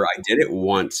remember I did it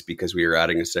once because we were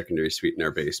adding a secondary suite in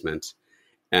our basement.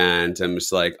 And I'm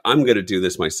just like, I'm going to do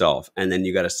this myself. And then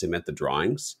you got to submit the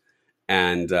drawings.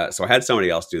 And so I had somebody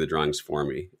else do the drawings for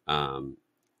me.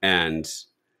 And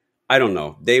I don't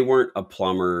know, they weren't a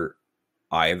plumber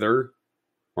either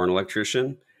or an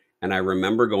electrician. And I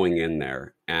remember going in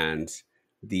there and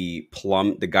the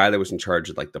guy that was in charge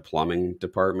of like the plumbing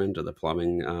department or the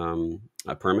plumbing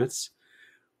permits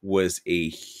was a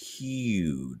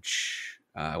huge,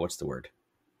 what's the word?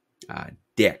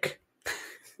 Dick.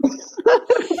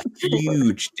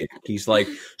 Huge dick. He's like,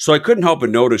 so I couldn't help but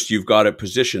notice you've got it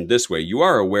positioned this way. You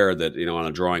are aware that, on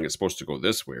a drawing it's supposed to go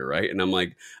this way, right? And I'm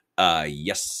like,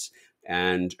 yes.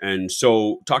 And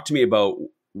so talk to me about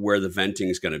where the venting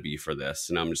is going to be for this.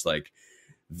 And I'm just like,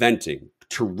 venting,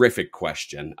 terrific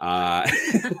question.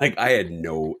 Like I had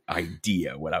no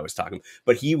idea what I was talking about,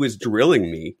 but he was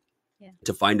drilling me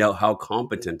to find out how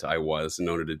competent I was in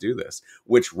order to do this,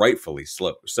 which rightfully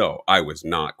so. I was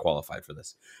not qualified for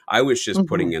this. I was just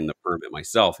putting in the permit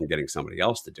myself and getting somebody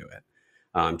else to do it,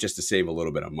 just to save a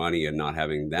little bit of money and not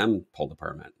having them pull the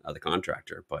permit, the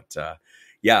contractor. But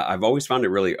yeah, I've always found it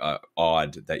really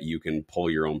odd that you can pull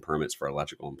your own permits for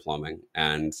electrical and plumbing.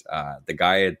 And the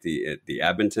guy at the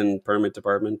Edmonton permit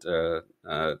department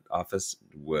office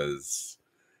was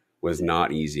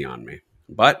not easy on me.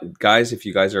 But guys, if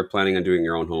you guys are planning on doing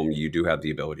your own home, you do have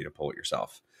the ability to pull it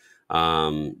yourself.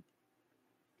 And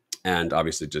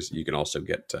obviously just, you can also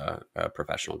get a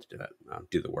professional to do that,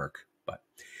 do the work. But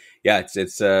yeah,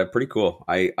 it's pretty cool.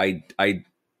 I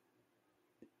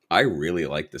really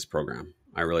like this program.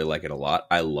 I really like it a lot.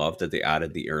 I love that they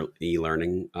added the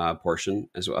e-learning portion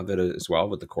of it as well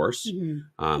with the course.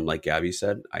 Like Gabby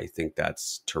said, I think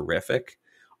that's terrific.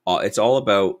 It's all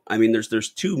about, I mean,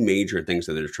 there's two major things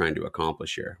that they're trying to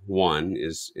accomplish here. One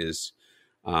is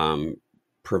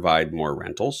provide more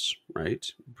rentals, right?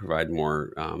 Provide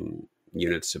more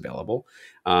units available.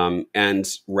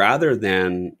 And rather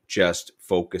than just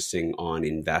focusing on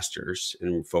investors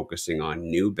and focusing on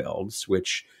new builds,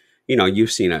 which, you know,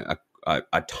 you've seen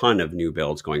a ton of new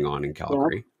builds going on in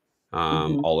Calgary,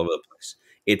 all over the place.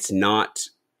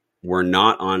 We're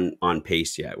not on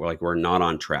pace yet. We're not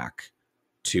on track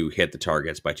to hit the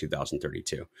targets by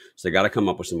 2032. So they got to come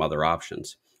up with some other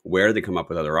options. Where they come up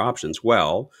with other options?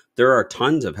 Well, there are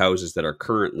tons of houses that are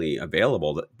currently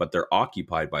available, but they're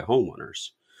occupied by homeowners.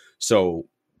 So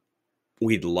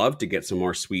we'd love to get some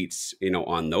more suites, you know,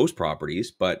 on those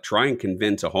properties, but try and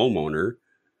convince a homeowner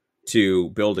to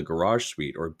build a garage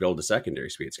suite or build a secondary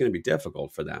suite. It's going to be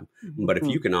difficult for them. But if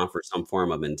you can offer some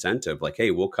form of incentive, like, hey,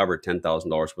 we'll cover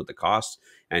 $10,000 worth of costs,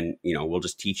 and, you know, we'll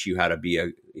just teach you how to be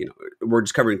we're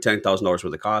just covering $10,000 worth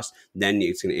of costs, then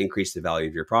it's going to increase the value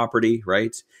of your property,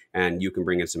 right? And you can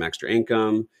bring in some extra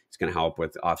income. It's going to help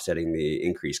with offsetting the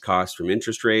increased costs from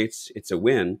interest rates. It's a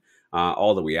win.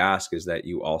 All that we ask is that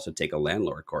you also take a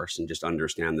landlord course and just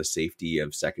understand the safety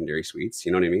of secondary suites.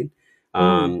 You know what I mean?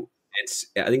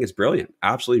 I think it's brilliant,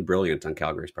 absolutely brilliant on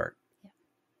Calgary's part.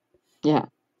 Yeah.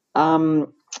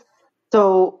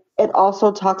 So it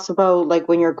also talks about, like,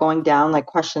 when you're going down, like,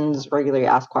 questions, regularly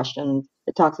asked questions,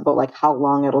 it talks about, like, how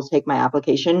long it'll take my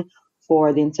application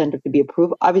for the incentive to be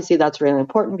approved. Obviously, that's really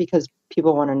important because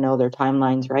people want to know their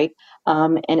timelines, right?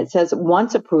 And it says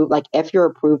once approved, like, if you're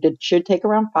approved, it should take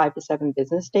around 5 to 7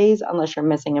 business days unless you're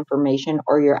missing information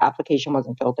or your application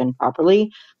wasn't filled in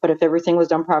properly. But if everything was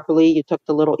done properly, you took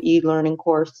the little e-learning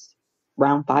course,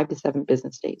 around 5 to 7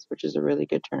 business days, which is a really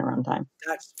good turnaround time.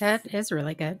 That is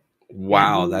really good.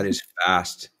 Wow, that is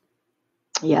fast.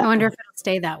 Yeah. I wonder if it'll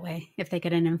stay that way if they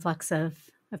get an influx of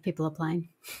people applying.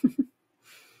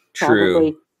 True.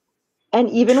 Probably. And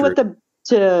even with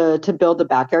to build the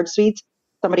backyard suites,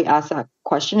 somebody asked that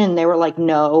question and they were like,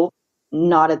 no,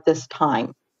 not at this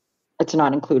time. It's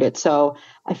not included. So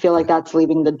I feel like that's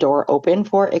leaving the door open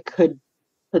for it could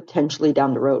potentially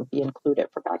down the road be included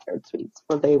for backyard suites,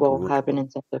 or they will have an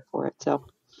incentive for it. So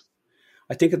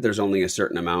I think that there's only a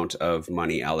certain amount of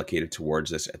money allocated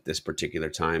towards this at this particular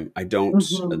time.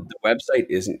 The website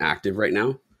isn't active right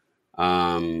now.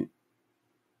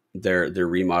 They're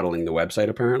remodeling the website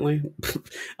apparently.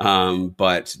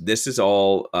 But this is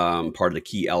all part of the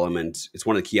key element. It's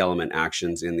one of the key element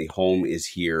actions in the Home is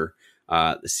Here,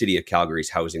 the City of Calgary's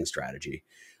housing strategy.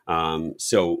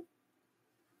 So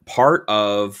part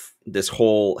of this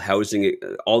whole housing,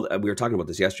 we were talking about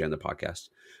this yesterday on the podcast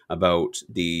about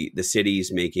the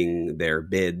cities making their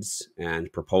bids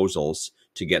and proposals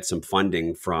to get some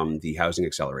funding from the Housing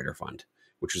Accelerator Fund,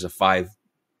 which is a $5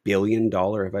 billion,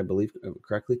 if I believe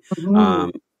correctly,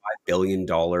 $5 billion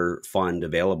fund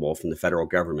available from the federal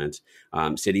government.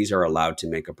 Cities are allowed to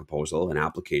make a proposal, an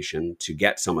application to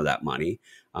get some of that money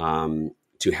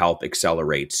to help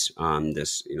accelerate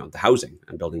this, the housing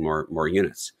and building more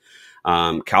units.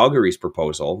 Calgary's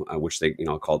proposal, which they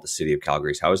called the City of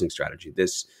Calgary's housing strategy,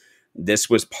 this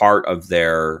was part of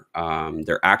their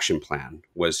action plan,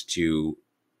 was to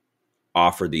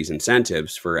offer these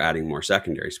incentives for adding more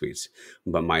secondary suites.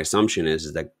 But my assumption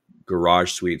is that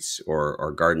garage suites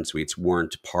or garden suites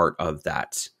weren't part of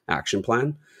that action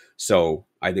plan. So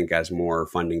I think as more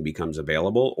funding becomes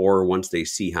available, or once they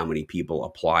see how many people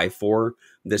apply for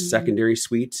this secondary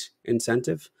suite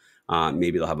incentive,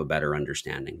 maybe they'll have a better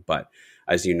understanding. But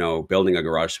as you know, building a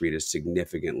garage suite is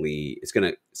significantly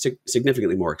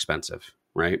more expensive,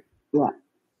 right? Yeah,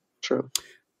 true.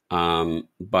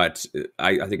 But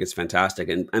I think it's fantastic.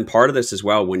 And part of this as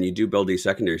well, when you do build these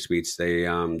secondary suites,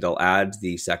 they'll add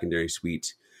the secondary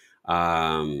suite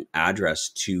address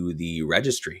to the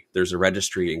registry. There's a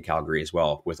registry in Calgary as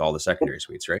well with all the secondary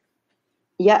suites, right?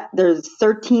 Yeah, there's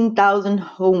 13,000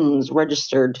 homes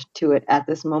registered to it at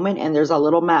this moment, and there's a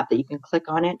little map that you can click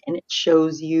on it, and it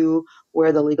shows you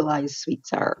where the legalized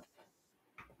suites are.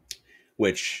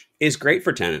 Which is great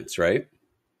for tenants, right?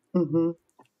 Mm-hmm.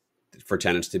 For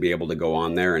tenants to be able to go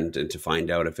on there and to find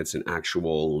out if it's an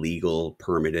actual legal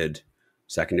permitted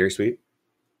secondary suite.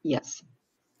 Yes.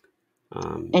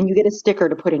 And you get a sticker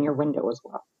to put in your window as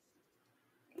well.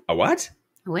 A what?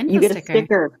 A window You get sticker. a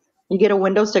sticker. You get a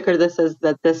window sticker that says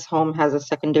that this home has a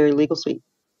secondary legal suite.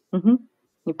 Mm-hmm.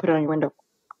 You put it on your window.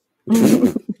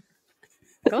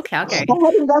 Go Calgary. I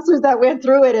had investors that went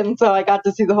through it, and so I got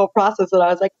to see the whole process, and I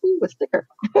was like, ooh, a sticker.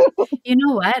 You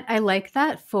know what? I like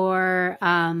that for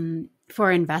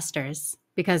investors,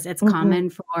 because it's common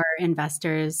for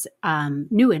investors,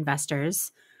 new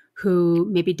investors who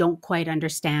maybe don't quite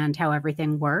understand how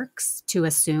everything works, to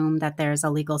assume that there's a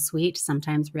legal suite.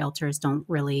 Sometimes realtors don't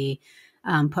really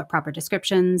put proper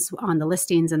descriptions on the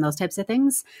listings and those types of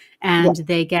things. And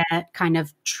they get kind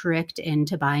of tricked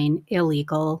into buying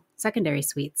illegal secondary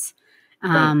suites.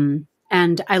 And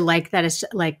I like that it's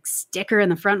like sticker in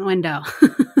the front window.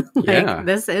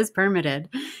 This is permitted.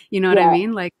 You know what I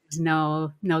mean? Like there's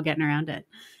no getting around it.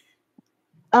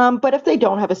 But if they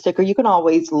don't have a sticker, you can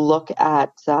always look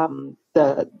at the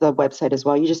website as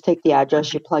well. You just take the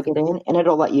address, you plug it in, and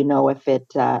it'll let you know if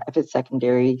it's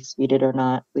secondary suited or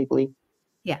not legally.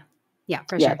 Yeah,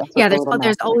 for sure. Yeah,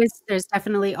 there's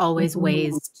definitely always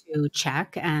ways to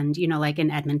check. And, like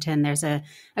in Edmonton, there's a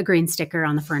green sticker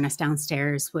on the furnace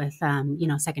downstairs with,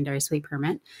 secondary suite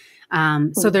permit.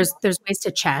 So there's ways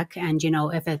to check. And,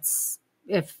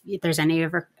 if there's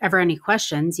ever any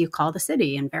questions, you call the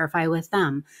city and verify with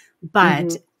them.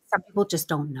 But some people just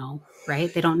don't know,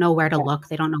 right? They don't know where to look.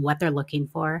 They don't know what they're looking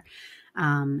for.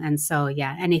 And so,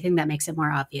 anything that makes it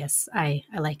more obvious, I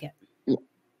like it.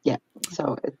 Yeah,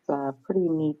 so it's pretty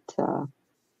neat,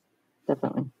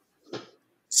 definitely.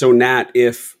 So Nat,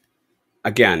 if,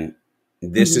 again,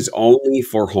 this is only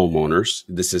for homeowners,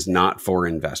 this is not for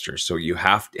investors. So it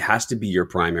has to be your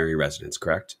primary residence,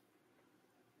 correct?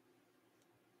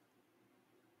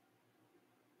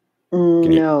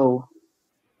 No.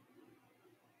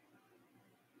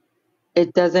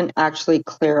 It doesn't actually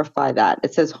clarify that.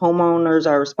 It says homeowners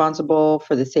are responsible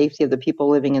for the safety of the people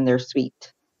living in their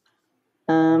suite.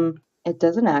 It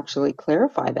doesn't actually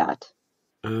clarify that.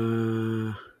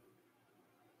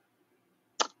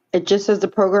 It just says the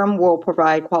program will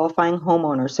provide qualifying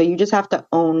homeowners. So you just have to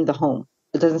own the home.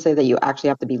 It doesn't say that you actually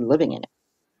have to be living in it.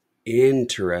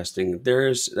 Interesting.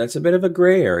 That's a bit of a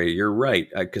gray area. You're right.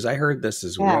 Because I heard this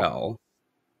as well.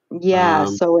 Yeah.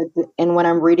 And when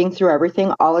I'm reading through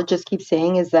everything, all it just keeps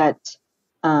saying is that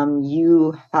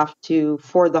you have to,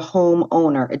 for the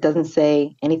homeowner, it doesn't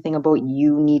say anything about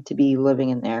you need to be living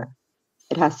in there.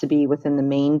 It has to be within the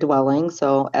main dwelling.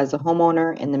 So as a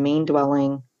homeowner in the main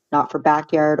dwelling, not for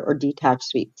backyard or detached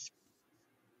suites.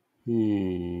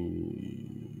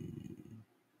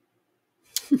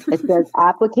 It says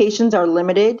applications are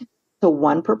limited to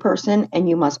one per person, and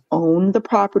you must own the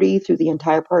property through the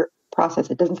entire process.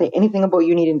 It doesn't say anything about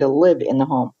you needing to live in the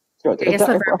home. I guess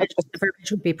the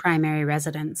verbiage would be primary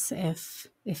residence if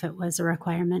it was a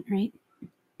requirement, right?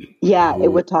 Yeah,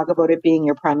 it would talk about it being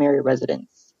your primary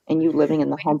residence and you living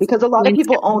in the home, because a lot of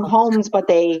people own homes, but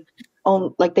they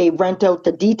rent out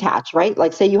the detached, right?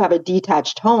 Like say you have a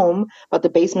detached home, but the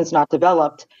basement's not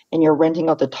developed and you're renting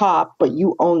out the top, but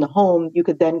you own the home, you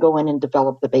could then go in and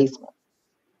develop the basement.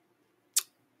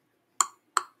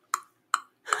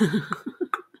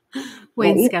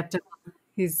 Wayne's skeptical.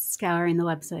 He's scouring the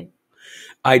website.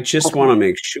 I just want to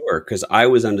make sure, because I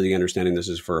was under the understanding this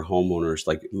is for homeowners,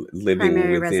 like living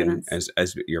primary within residence.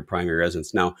 as your primary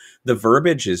residence. Now, the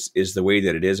verbiage is the way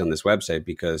that it is on this website,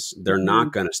 because they're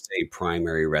not going to say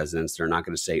primary residence. They're not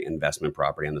going to say investment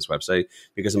property on this website,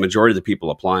 because the majority of the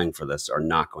people applying for this are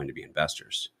not going to be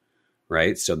investors,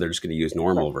 right? So they're just going to use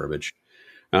normal verbiage.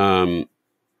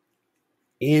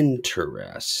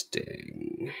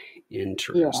 Interesting.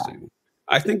 Yeah.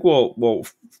 I think we'll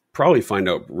probably find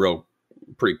out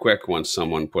pretty quick once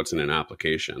someone puts in an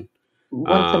application.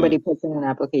 Once somebody puts in an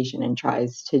application and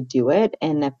tries to do it,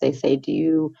 and if they say,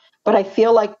 but I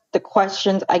feel like the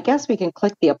questions, I guess we can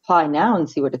click the apply now and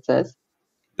see what it says.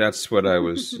 That's what I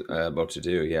was about to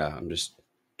do. Yeah, I'm just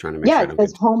trying to make sure. Yeah, it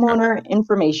says homeowner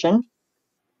information.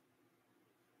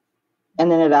 And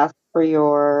then it asks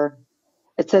for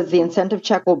It says the incentive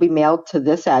check will be mailed to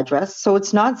this address. So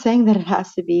it's not saying that it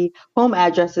has to be home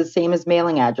address is same as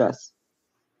mailing address.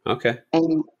 Okay.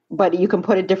 But you can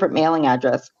put a different mailing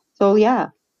address. So yeah,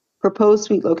 proposed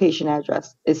suite location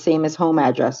address is same as home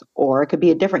address, or it could be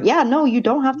a different. Yeah, no, you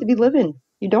don't have to be living.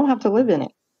 You don't have to live in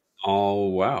it. Oh,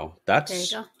 wow. There you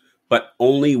go. But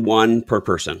only one per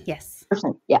person. Yes.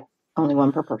 Yeah, only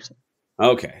one per person.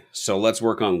 Okay, so let's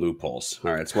work on loopholes. All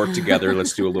right, let's work together.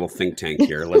 Let's do a little think tank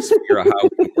here. Let's figure out how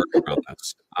we can work around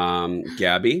this.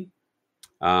 Gabby,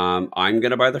 I'm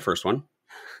going to buy the first one,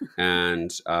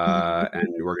 and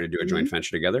we're going to do a joint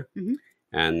venture together. Mhm.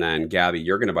 And then Gabby,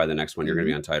 you're going to buy the next one. You're going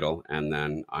to be on title, and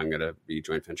then I'm going to be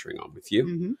joint venturing on with you.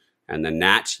 Mhm. And then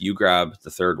Nat, you grab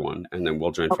the third one, and then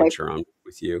we'll joint Okay. venture on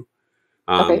with you.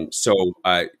 Okay. So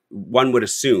one would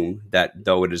assume that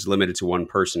though it is limited to one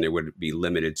person, it would be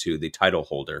limited to the title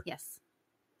holder. Yes.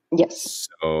 Yes.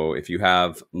 So if you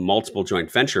have multiple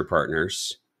joint venture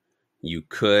partners, you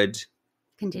could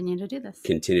Continue to do this.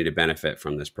 continue to benefit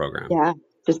from this program. Yeah.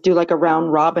 Just do like a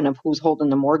round robin of who's holding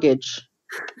the mortgage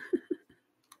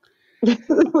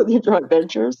with your joint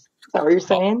ventures. Is that what you're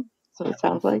saying? That's what it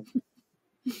sounds like.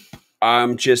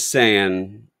 I'm just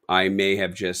saying I may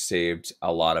have just saved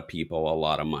a lot of people a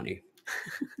lot of money.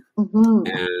 Mhm.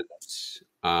 And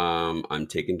I'm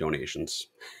taking donations.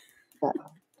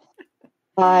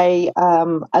 I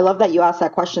love that you asked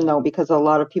that question though, because a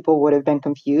lot of people would have been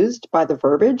confused by the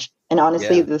verbiage. And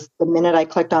honestly, Yeah. the minute I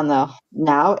clicked on the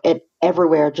now, it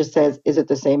everywhere just says, "Is it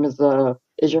the same as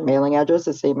is your mailing address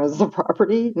the same as the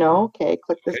property?" No, okay,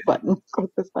 click this button,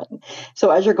 click this button. So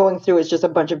as you're going through, it's just a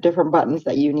bunch of different buttons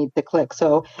that you need to click.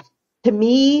 So to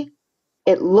me,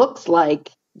 it looks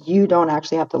like you don't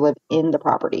actually have to live in the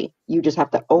property. You just have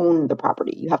to own the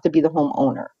property. You have to be the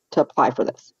homeowner to apply for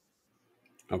this.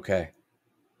 Okay.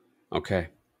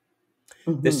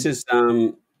 Mhm.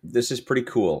 This is pretty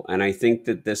cool, and I think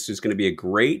that this is going to be a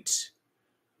great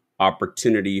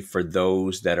opportunity for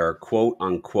those that are quote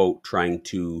unquote trying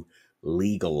to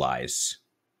legalize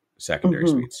secondary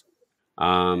Mhm. suites.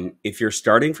 If you're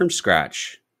starting from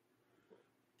scratch,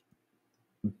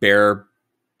 bare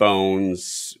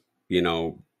bones,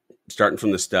 starting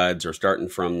from the studs or starting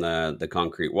from the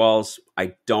concrete walls,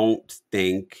 I don't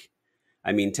think.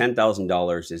 I mean,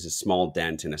 $10,000 is a small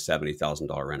dent in a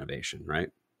 $70,000 renovation, right?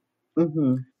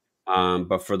 Mhm.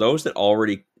 But for those that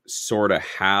already sort of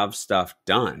have stuff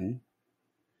done,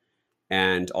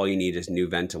 and all you need is new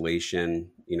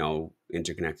ventilation,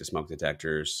 interconnected smoke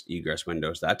detectors, egress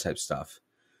windows, that type of stuff.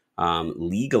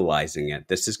 Legalizing it,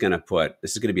 this is going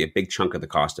to be a big chunk of the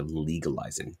cost of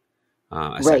legalizing a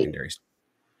Right. secondary.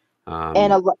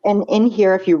 And in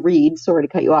here, if you read, sorry to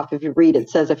cut you off, if you read, it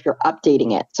says if you're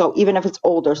updating it. So even if it's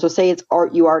older, so say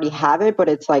you already have it, but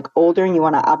it's like older and you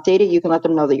want to update it, you can let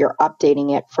them know that you're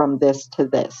updating it from this to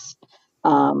this.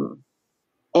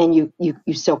 And you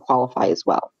still qualify as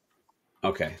well.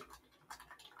 Okay.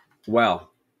 Well,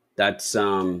 that's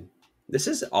this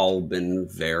has all been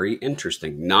very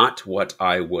interesting. Not what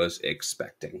I was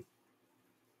expecting.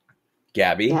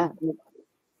 Gabby, Yeah.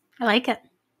 I like it.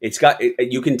 it's got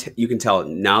you can tell it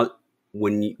now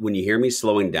when you hear me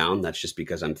slowing down. That's just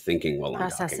because I'm thinking while I'm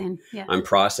talking. Processing. Yeah. I'm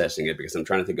processing it because I'm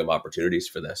trying to think of opportunities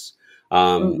for this.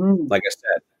 Mhm. Like I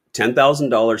said,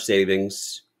 $10,000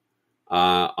 savings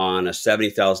on a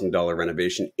 $70,000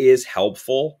 renovation is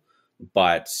helpful.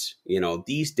 But,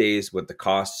 these days with the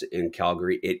costs in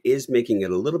Calgary, it is making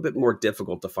it a little bit more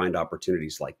difficult to find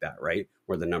opportunities like that, right?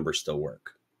 Where the numbers still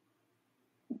work.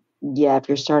 Yeah, if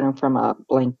you're starting from a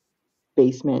blank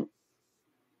basement,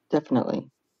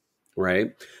 definitely.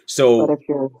 Right. But So if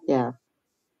you're, yeah.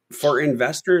 for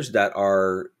investors that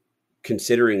are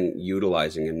considering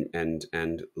utilizing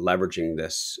and leveraging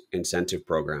this incentive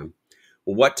program,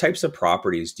 what types of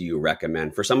properties do you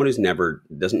recommend for someone who's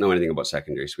doesn't know anything about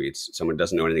secondary suites, someone who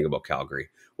doesn't know anything about Calgary?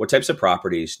 What types of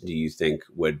properties do you think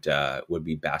would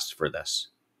be best for this?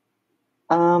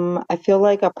 I feel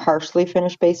like a partially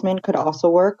finished basement could also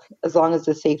work as long as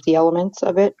the safety elements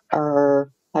of it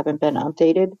haven't been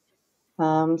updated.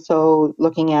 So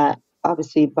looking at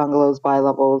obviously bungalows,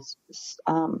 bi-levels,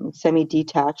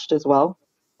 semi-detached as well.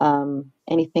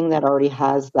 Anything that already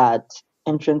has that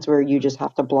entrance where you just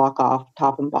have to block off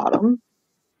top and bottom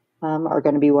are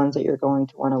going to be ones that you're going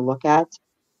to want to look at.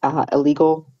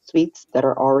 Illegal suites that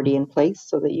are already in place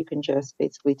so that you can just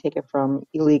basically take it from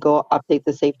illegal, update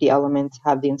the safety elements,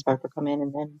 have the inspector come in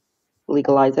and then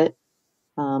legalize it.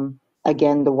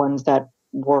 Again, the ones that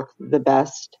work the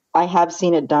best. I have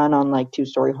seen it done on like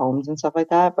 2-story homes and stuff like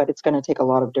that, but it's going to take a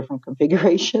lot of different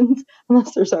configurations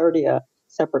unless there's already a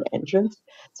separate entrance.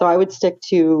 So I would stick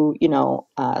to,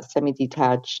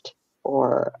 semi-detached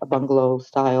or a bungalow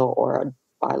style or a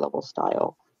bi-level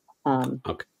style.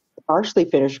 Okay. Partially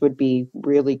finished would be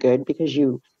really good because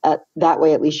that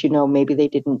way at least maybe they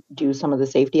didn't do some of the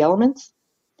safety elements.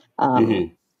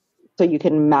 So you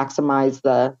can maximize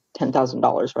the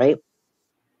 $10,000, right?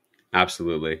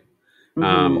 Absolutely.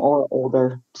 Or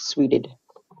older suited.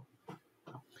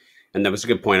 And that was a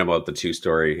good point about the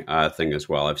 2-story thing as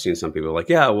well. I've seen some people like,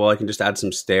 yeah, well, I can just add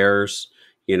some stairs,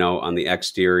 on the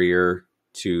exterior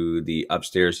to the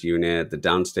upstairs unit. The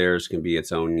downstairs can be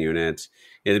its own unit.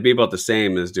 It'd be about the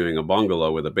same as doing a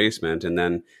bungalow with a basement. And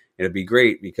then it'd be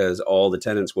great because all the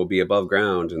tenants will be above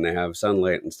ground and they have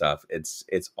sunlight and stuff. It's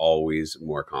always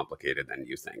more complicated than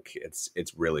you think. It's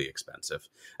really expensive,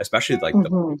 especially like the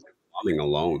plumbing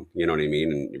alone, you know what I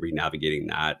mean? And re-navigating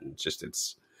that. And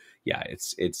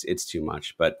it's too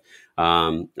much. But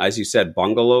as you said,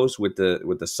 bungalows with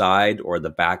the side or the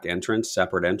back entrance,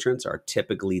 separate entrance, are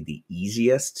typically the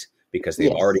easiest because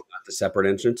they've already got the separate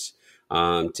entrance.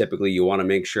 Typically, you want to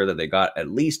make sure that they got at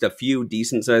least a few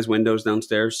decent sized windows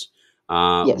downstairs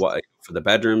for the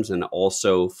bedrooms and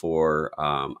also for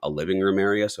a living room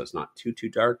area, so it's not too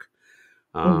dark.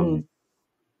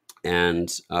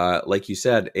 And like you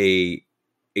said, a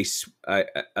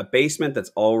basement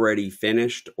that's already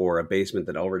finished or a basement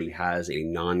that already has a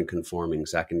non-conforming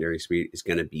secondary suite is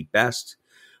going to be best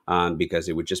because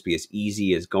it would just be as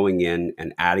easy as going in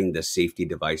and adding the safety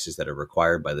devices that are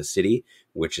required by the city,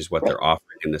 which is what they're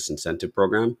offering in this incentive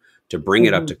program, to bring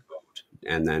it up to code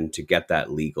and then to get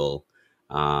that legal,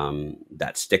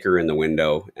 that sticker in the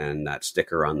window and that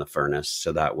sticker on the furnace.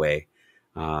 So that way,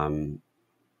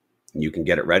 you can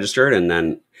get it registered. And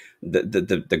then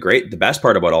the best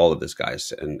part about all of this,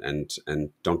 guys, and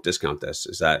don't discount this,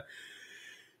 is that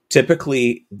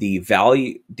typically the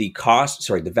value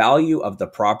of the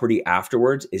property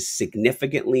afterwards is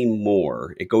significantly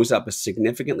more. It goes up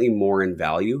significantly more in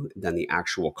value than the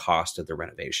actual cost of the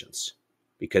renovations,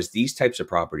 because these types of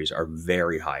properties are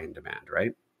very high in demand,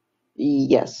 right?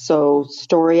 Yes. So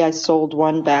I sold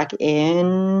one back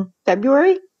in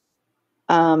February.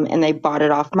 And they bought it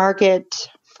off market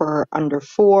for under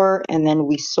 $4,000, and then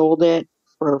we sold it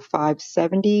for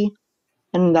 $570,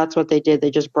 and that's what they did.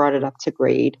 They just brought it up to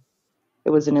grade. It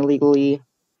was an illegally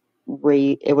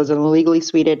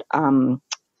suited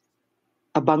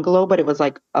a bungalow, but it was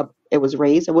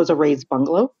raised. It was a raised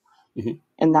bungalow,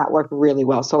 and that worked really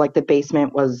well. So like the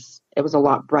basement was a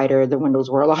lot brighter. The windows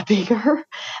were a lot bigger.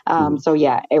 So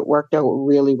yeah, it worked out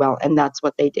really well, and that's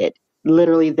what they did.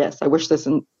 Literally this. I wish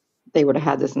they would have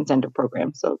had this incentive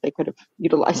program so they could have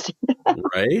utilized it.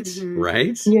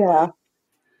 Right. Yeah.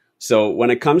 So when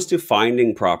it comes to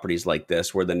finding properties like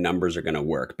this where the numbers are going to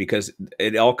work, because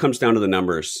it all comes down to the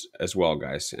numbers as well,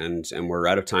 guys, and we're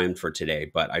out of time for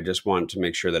today, but I just want to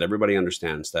make sure that everybody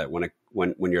understands that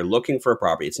when you're looking for a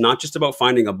property, it's not just about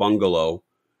finding a bungalow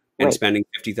and spending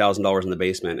 $50,000 in the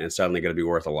basement and suddenly going to be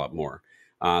worth a lot more.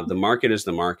 The market is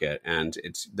the market, and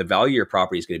it's the value of your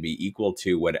property is going to be equal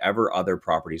to whatever other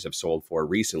properties have sold for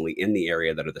recently in the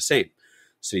area that are the same.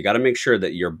 So you got to make sure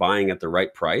that you're buying at the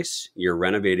right price. You're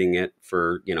renovating it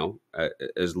for,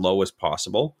 as low as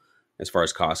possible as far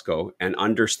as costs go, and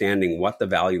understanding what the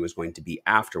value is going to be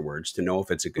afterwards to know if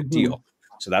it's a good deal.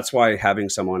 So that's why having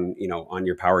someone, on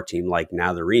your power team like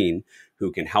Natherine,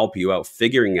 who can help you out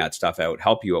figuring that stuff out,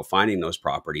 help you out finding those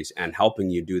properties, and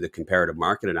helping you do the comparative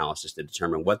market analysis to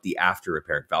determine what the after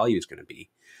repaired value is going to be,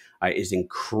 is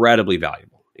incredibly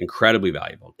valuable. Incredibly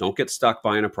valuable. Don't get stuck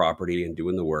buying a property and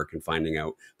doing the work and finding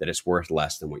out that it's worth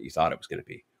less than what you thought it was going to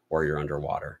be, or you're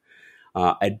underwater.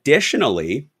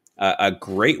 Additionally, a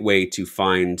great way to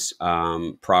find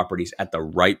properties at the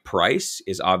right price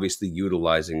is obviously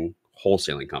utilizing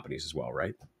wholesaling companies as well,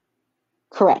 right?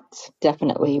 Correct.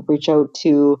 Definitely reach out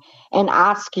to and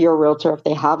ask your realtor if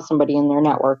they have somebody in their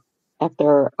network,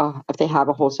 if they have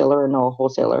a wholesaler or know a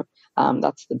wholesaler.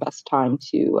 That's the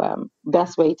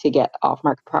best way to get off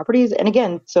market properties. And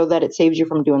again, so that it saves you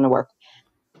from doing the work.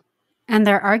 And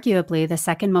they're arguably the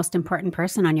second most important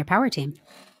person on your power team.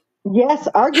 Yes,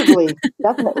 arguably.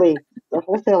 Definitely. The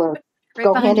wholesaler. Right,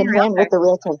 go hand in hand with the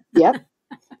realtor. Yep.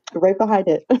 Right behind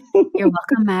it. You're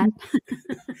welcome, Matt.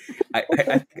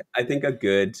 I think a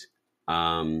good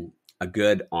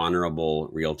honorable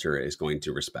realtor is going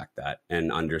to respect that,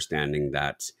 and understanding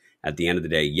that at the end of the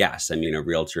day, yes, I mean, a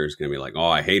realtor is going to be like, oh,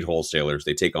 I hate wholesalers.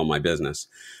 They take all my business.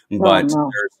 But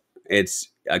it's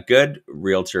a good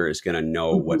realtor is going to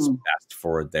know what's best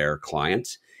for their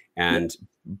client. And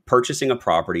purchasing a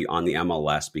property on the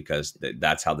MLS because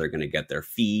that's how they're going to get their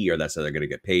fee, or that's how they're going to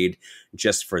get paid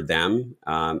just for them,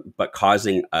 but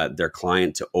causing their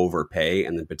client to overpay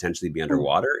and then potentially be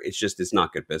underwater, it's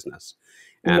not good business.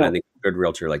 And I think a good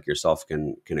realtor like yourself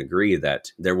can agree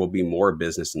that there will be more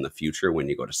business in the future when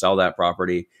you go to sell that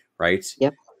property, right?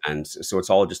 Yep. And so it's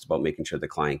all just about making sure the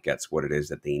client gets what it is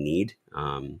that they need.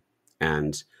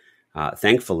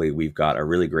 Thankfully, we've got a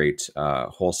really great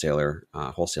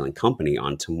wholesaling company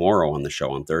on tomorrow on the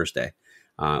show on Thursday,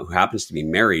 who happens to be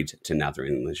married to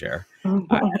Natherine Leger. And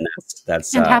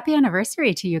that's and happy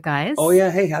anniversary to you guys. Oh yeah,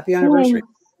 hey, happy anniversary.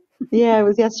 Yeah, it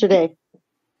was yesterday.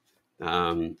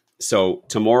 So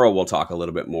tomorrow we'll talk a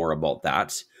little bit more about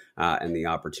that and the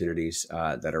opportunities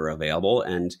that are available.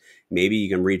 And maybe you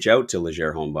can reach out to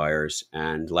Leger home buyers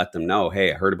and let them know,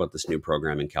 hey, I heard about this new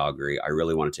program in Calgary. I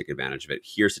really want to take advantage of it.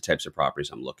 Here's the types of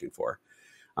properties I'm looking for.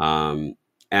 And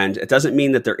it doesn't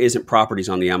mean that there isn't properties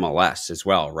on the MLS as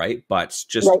well, right? But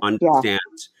just understand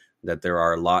that there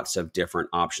are lots of different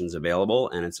options available,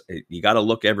 and you got to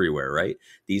look everywhere, right?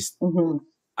 These.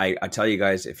 I tell you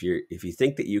guys, if you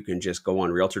think that you can just go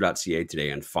on realtor.ca today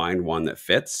and find one that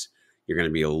fits, you're going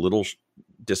to be a little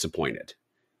disappointed,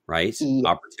 right? Yeah.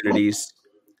 Opportunities,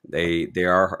 they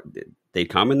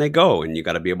come and they go, and you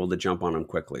got to be able to jump on them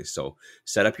quickly. So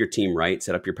set up your team right,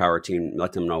 set up your power team,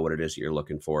 let them know what it is that you're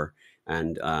looking for,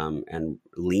 and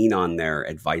lean on their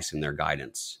advice and their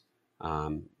guidance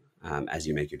as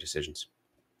you make your decisions.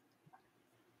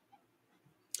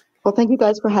 Well, thank you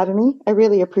guys for having me. I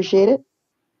really appreciate it.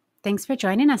 Thanks for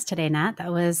joining us today, Nat.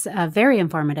 That was very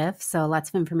informative. So lots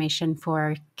of information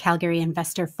for Calgary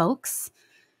investor folks.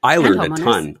 I learned a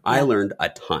ton. Yeah. I learned a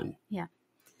ton. Yeah.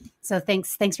 So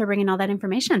thanks for bringing all that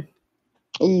information.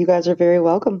 You guys are very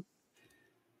welcome.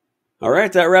 All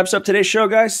right. That wraps up today's show,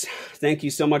 guys. Thank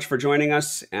you so much for joining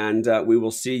us. And we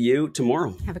will see you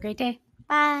tomorrow. Have a great day.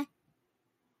 Bye.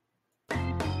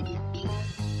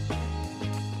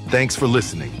 Thanks for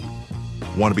listening.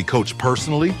 Want to be coached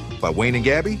personally by Wayne and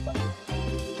Gabby?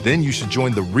 Then you should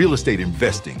join the Real Estate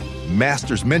Investing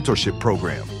Masters Mentorship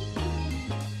Program.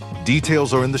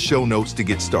 Details are in the show notes to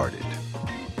get started.